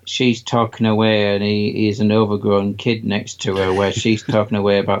 she's talking away, and he's an overgrown kid next to her, where she's talking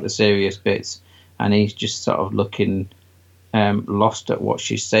away about the serious bits, and he's just sort of looking lost at what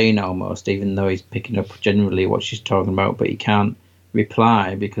she's saying almost, even though he's picking up generally what she's talking about, but he can't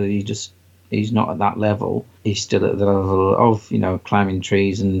reply because he's not at that level. He's still at the level of, you know, climbing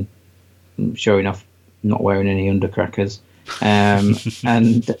trees and showing off not wearing any undercrackers, and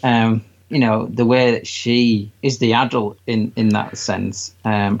you know, the way that she is the adult in that sense,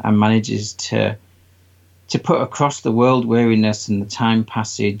 and manages to put across the world weariness and the time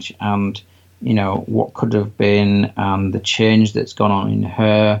passage, and you know what could have been, and the change that's gone on in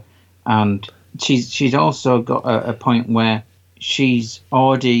her, and she's also got a point where she's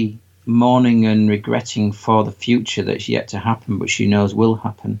already mourning and regretting for the future that's yet to happen, but she knows will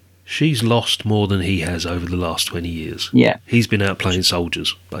happen. She's lost more than he has over the last 20 years. Yeah. He's been out playing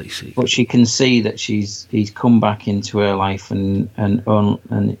soldiers, basically. But she can see that he's come back into her life, and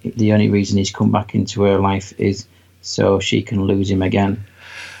the only reason he's come back into her life is so she can lose him again.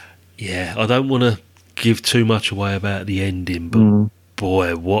 Yeah, I don't want to give too much away about the ending, but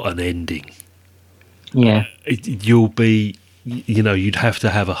boy, what an ending. Yeah. You'll be, you know, you'd have to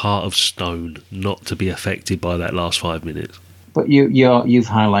have a heart of stone not to be affected by that last 5 minutes. But you've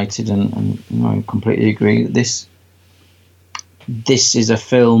highlighted, and I completely agree. This is a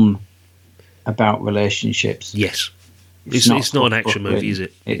film about relationships. Yes, it's not an action movie, is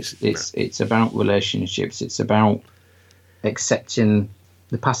it? It's about relationships. It's about accepting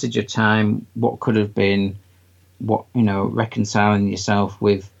the passage of time, what could have been, what, you know, reconciling yourself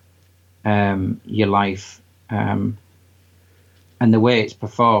with your life. And the way it's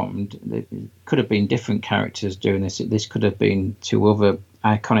performed, it could have been different characters doing this. This could have been two other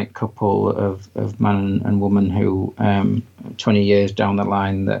iconic couple of man and woman who, 20 years down the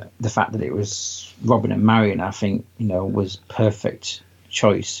line, that the fact that it was Robin and Marion, I think, you know, was perfect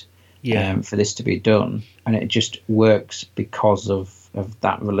choice for this to be done. And it just works because of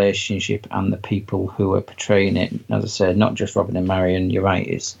that relationship and the people who are portraying it. As I said, not just Robin and Marion. You're right.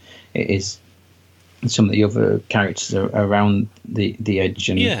 It is. Some of the other characters are around the edge,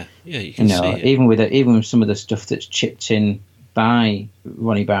 and you can see it. even with some of the stuff that's chipped in by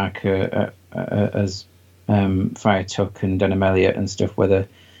Ronnie Barker as Friar Tuck and Denham Elliott and stuff, whether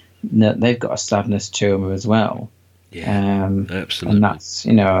they've got a sadness to them as well. Yeah, absolutely. And that's,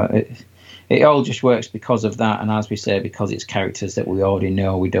 you know, it all just works because of that, and as we say, because it's characters that we already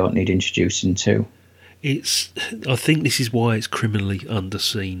know, we don't need introducing to. I think this is why it's criminally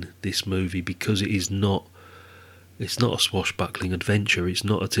underseen, this movie, because it's not a swashbuckling adventure. It's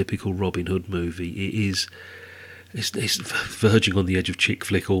not a typical Robin Hood movie. It's verging on the edge of chick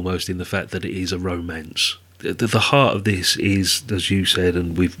flick almost, in the fact that it is a romance. The heart of this is, as you said,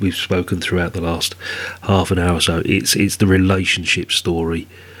 and we've spoken throughout the last half an hour or so, it's the relationship story,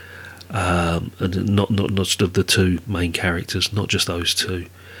 and not just of the two main characters, not just those two.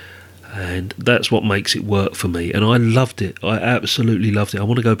 And that's what makes it work for me. And I loved it. I absolutely loved it. I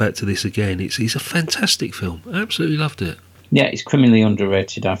want to go back to this again. It's a fantastic film. I absolutely loved it. Yeah, it's criminally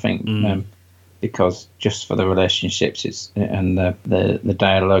underrated, I think, because just for the relationships, and the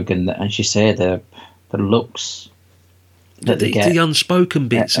dialogue, and as you say, the looks that they get, the unspoken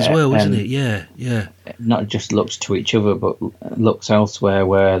bits as well, isn't it? Yeah. Not just looks to each other, but looks elsewhere,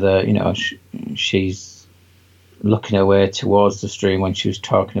 where she's looking away towards the stream when she was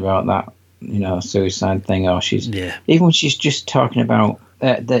talking about that, you know, suicide thing, or even when she's just talking about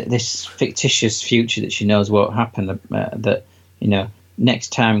this fictitious future that she knows won't happen, that, you know,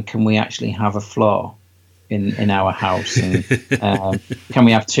 next time can we actually have a floor in our house, and can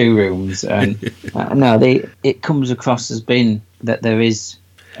we have 2 rooms? And it comes across as being that there is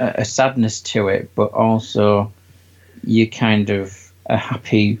a sadness to it, but also you kind of a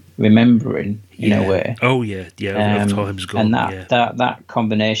happy remembering in a way. Oh yeah, time's gone. And that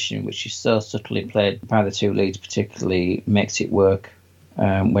combination, which is so subtly played by the two leads, particularly makes it work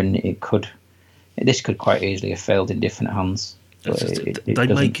when this could quite easily have failed in different hands. They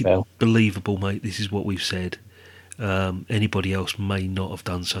make it believable, mate. This is what we've said. Anybody else may not have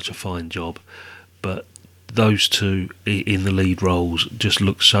done such a fine job, but those two in the lead roles just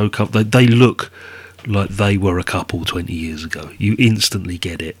look so they look like they were a couple 20 years ago. You instantly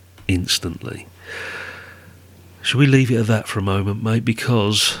get it. Instantly. Shall we leave it at that for a moment, mate?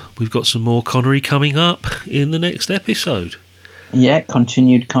 Because we've got some more Connery coming up in the next episode. Yeah,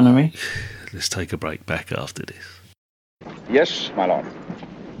 continued Connery. Let's take a break back after this. Yes, my lord.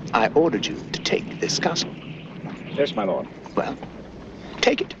 I ordered you to take this castle. Yes, my lord. Well,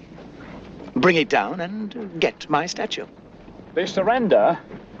 take it. Bring it down and get my statue. They surrender,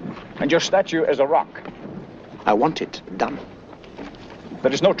 and your statue is a rock. I want it done.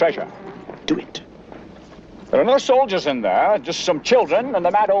 There is no treasure. Do it. There are no soldiers in there, just some children and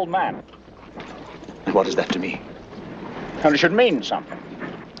a mad old man. And what is that to me? And it should mean something.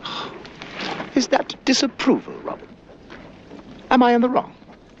 Is that disapproval, Robin? Am I in the wrong?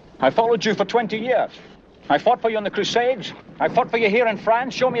 I followed you for 20 years. I fought for you in the Crusades. I fought for you here in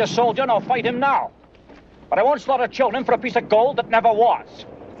France. Show me a soldier and I'll fight him now. But I won't slaughter children for a piece of gold that never was.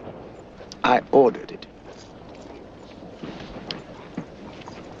 I ordered it.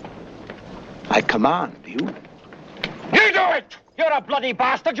 I command you. You do it! You're a bloody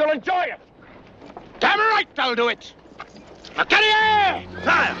bastard. You'll enjoy it. Damn right I'll do it. Carrier!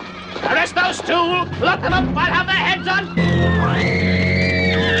 Fire! Arrest those two! Lock them up! I'll have their heads on!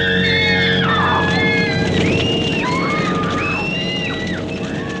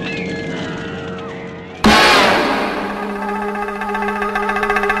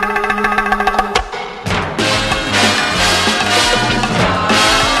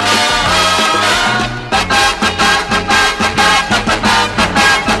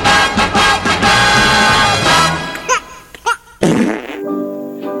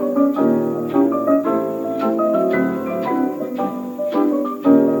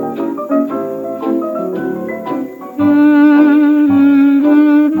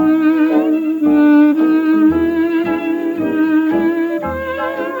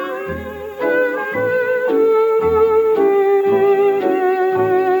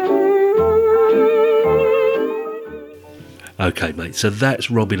 Okay, mate, so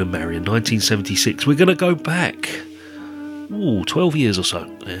that's Robin and Marian, 1976. We're going to go back 12 years or so.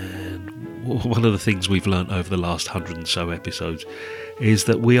 And one of the things we've learnt over the last 100 and so episodes is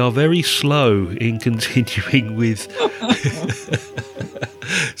that we are very slow in continuing with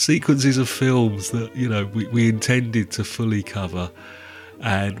sequences of films that, you know, we intended to fully cover.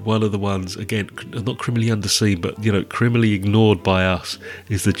 And one of the ones, again, not criminally underseen, but, you know, criminally ignored by us,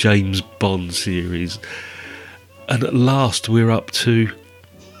 is the James Bond series. And at last we're up to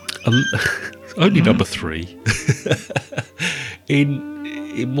only number 3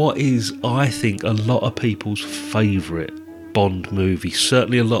 in what is, I think, a lot of people's favourite Bond movie.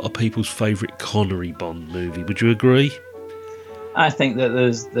 Certainly a lot of people's favourite Connery Bond movie. Would you agree? I think that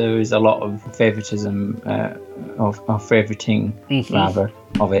there is a lot of favouritism, of favouriting rather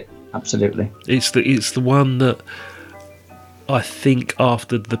of it. Absolutely, it's the one that I think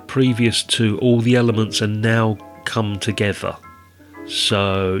after the previous two, all the elements are now come together.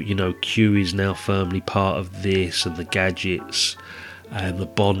 So, you know, Q is now firmly part of this, and the gadgets and the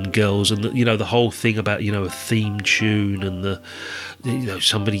Bond girls, and the whole thing about, you know, a theme tune and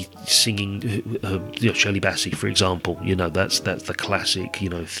somebody singing, Shirley Bassey, for example. You know, that's the classic, you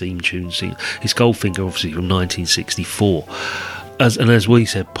know, theme tune scene. It's Goldfinger, obviously, from 1964. As we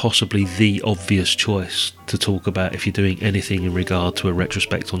said, possibly the obvious choice to talk about if you're doing anything in regard to a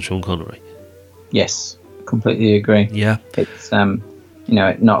retrospect on Sean Connery. Yes, completely agree. Yeah, it's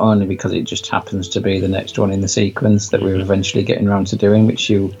not only because it just happens to be the next one in the sequence that we're eventually getting around to doing, which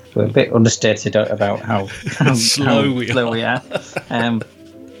you were a bit understated about how slow we are.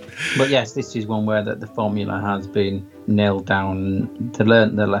 But yes, this is one where the formula has been nailed down. They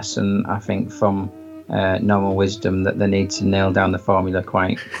learnt the lesson, I think, from normal wisdom, that they need to nail down the formula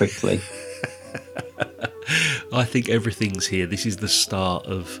quite quickly. I think everything's here. This is the start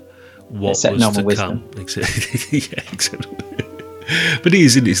of what Except was to wisdom. come. Except but it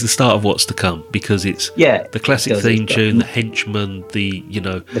is, isn't it? It's the start of what's to come, because it's the classic theme tune, the henchman, the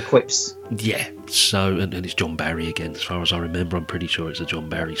quips. Yeah. So and it's John Barry again, as far as I remember. I'm pretty sure it's a John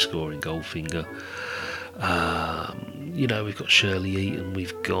Barry score in Goldfinger. We've got Shirley Eaton,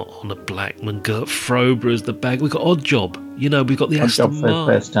 we've got Honor Blackman, Gert Frober as the bag. We've got Odd Job. We've got the Aston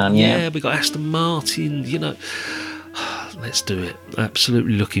Martin. We've got Aston Martin. Let's do it.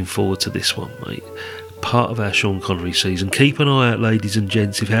 Absolutely looking forward to this one, mate. Part of our Sean Connery season. Keep an eye out, ladies and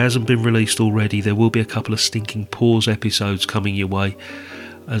gents. If it hasn't been released already, there will be a couple of Stinking Paws episodes coming your way.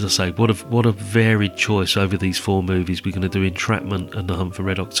 As I say, what a varied choice over these 4 movies. We're going to do Entrapment and The Hunt for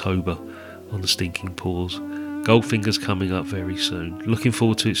Red October on the Stinking Paws. Goldfinger's coming up very soon. Looking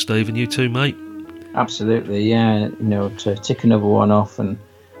forward to it, Steve, and you too, mate. Absolutely, yeah. To tick another one off, and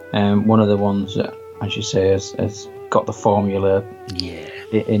one of the ones that, as you say, has got the formula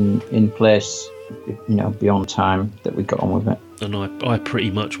in place, beyond time, that we got on with it. And I pretty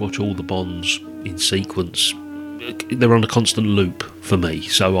much watch all the Bonds in sequence. They're on a constant loop for me,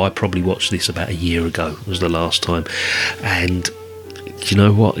 so I probably watched this about a year ago, was the last time, and Do you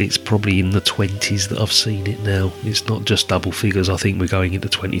know what? It's probably in the 20s that I've seen it now. It's not just double figures. I think we're going into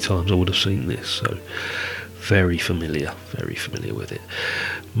 20 times I would have seen this. So very familiar with it.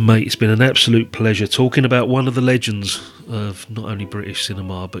 Mate, it's been an absolute pleasure talking about one of the legends of not only British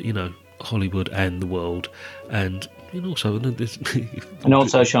cinema, but, you know, Hollywood and the world. And also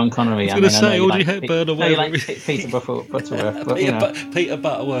Sean Connery. I was going to say Audrey Hepburn or whatever. Like Peter Butterworth. But, Peter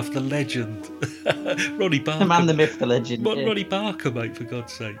Butterworth, the legend. Ronnie Barker. The man, the myth, the legend. Ronnie Barker, mate, for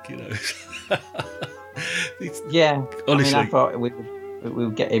God's sake, you know. Yeah. Honestly. I thought we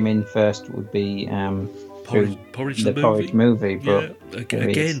would get him in first would be Porridge Porridge movie. But yeah,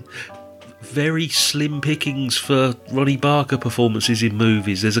 again, very slim pickings for Ronnie Barker performances in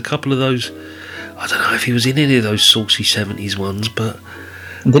movies. There's a couple of those. I don't know if he was in any of those saucy 70s ones, but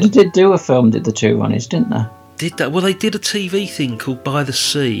they did do a film, did the two Ronnies, didn't they? Did that? Well, they did a TV thing called By the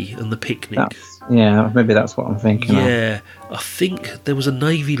Sea and the Picnic. Maybe that's what I'm thinking of. Yeah, I think there was a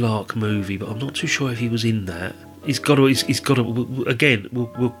Navy Lark movie, but I'm not too sure if he was in that. He's got to. Again,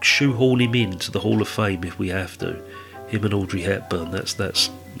 we'll shoehorn him into the Hall of Fame if we have to. Him and Audrey Hepburn. That's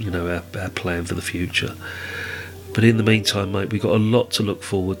our plan for the future. But in the meantime, mate, we've got a lot to look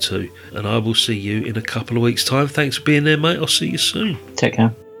forward to, and I will see you in a couple of weeks' time. Thanks for being there, mate. I'll see you soon. Take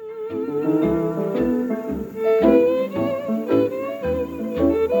care.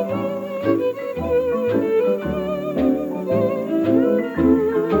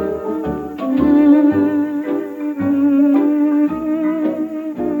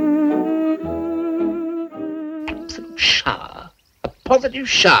 Absolute shower. A positive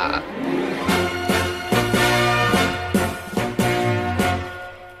shower.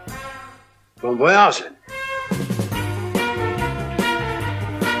 Bon voyage.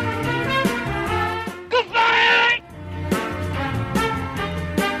 Goodbye!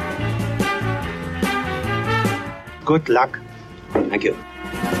 Good luck. Thank you.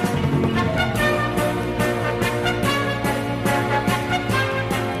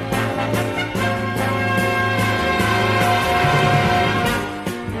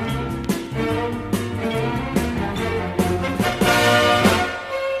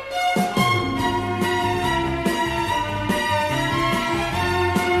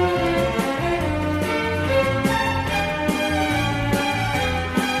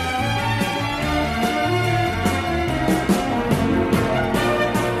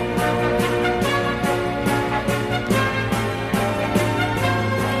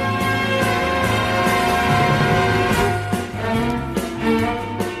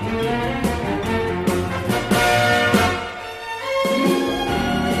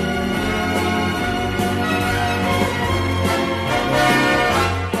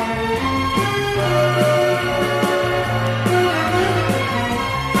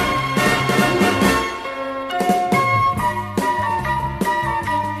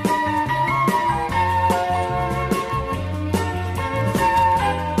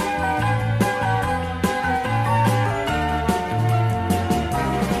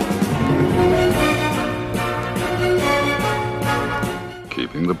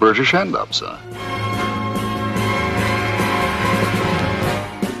 Keeping the British hand up, sir.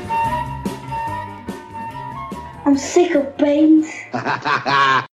 I'm sick of brains.